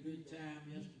we had a good time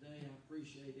yesterday. I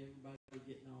appreciate everybody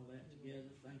getting all that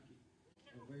together. Thank you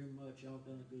very much. Y'all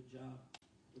done a good job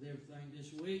with everything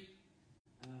this week.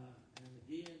 And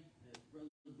again, as Brother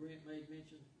Brent made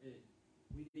mention,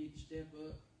 we need to step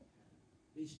up,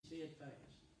 be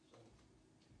steadfast. So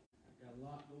I've got a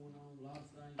lot going on, a lot of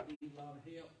things, need a lot of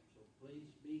help. So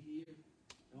please be here.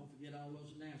 Don't forget all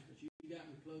those announcements. You got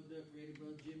me plugged up, ready,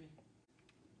 Brother Jimmy?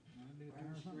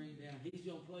 Write the screen down. He's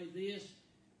going to play this.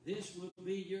 This will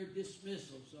be your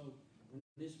dismissal. So when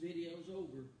this video's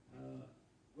over,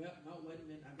 well, no, wait a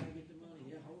minute. I got to get the money.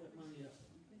 Yeah, hold that money up.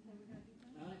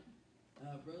 All right?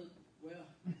 Brother, well,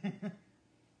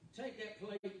 take that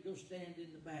plate and go stand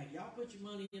in the back. Y'all put your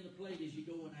money in the plate as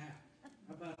you're going out.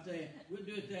 How about that? We'll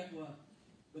do it that way.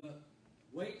 But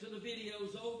wait till the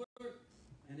video's over.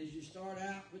 And as you start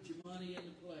out, put your money in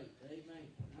the plate. Amen.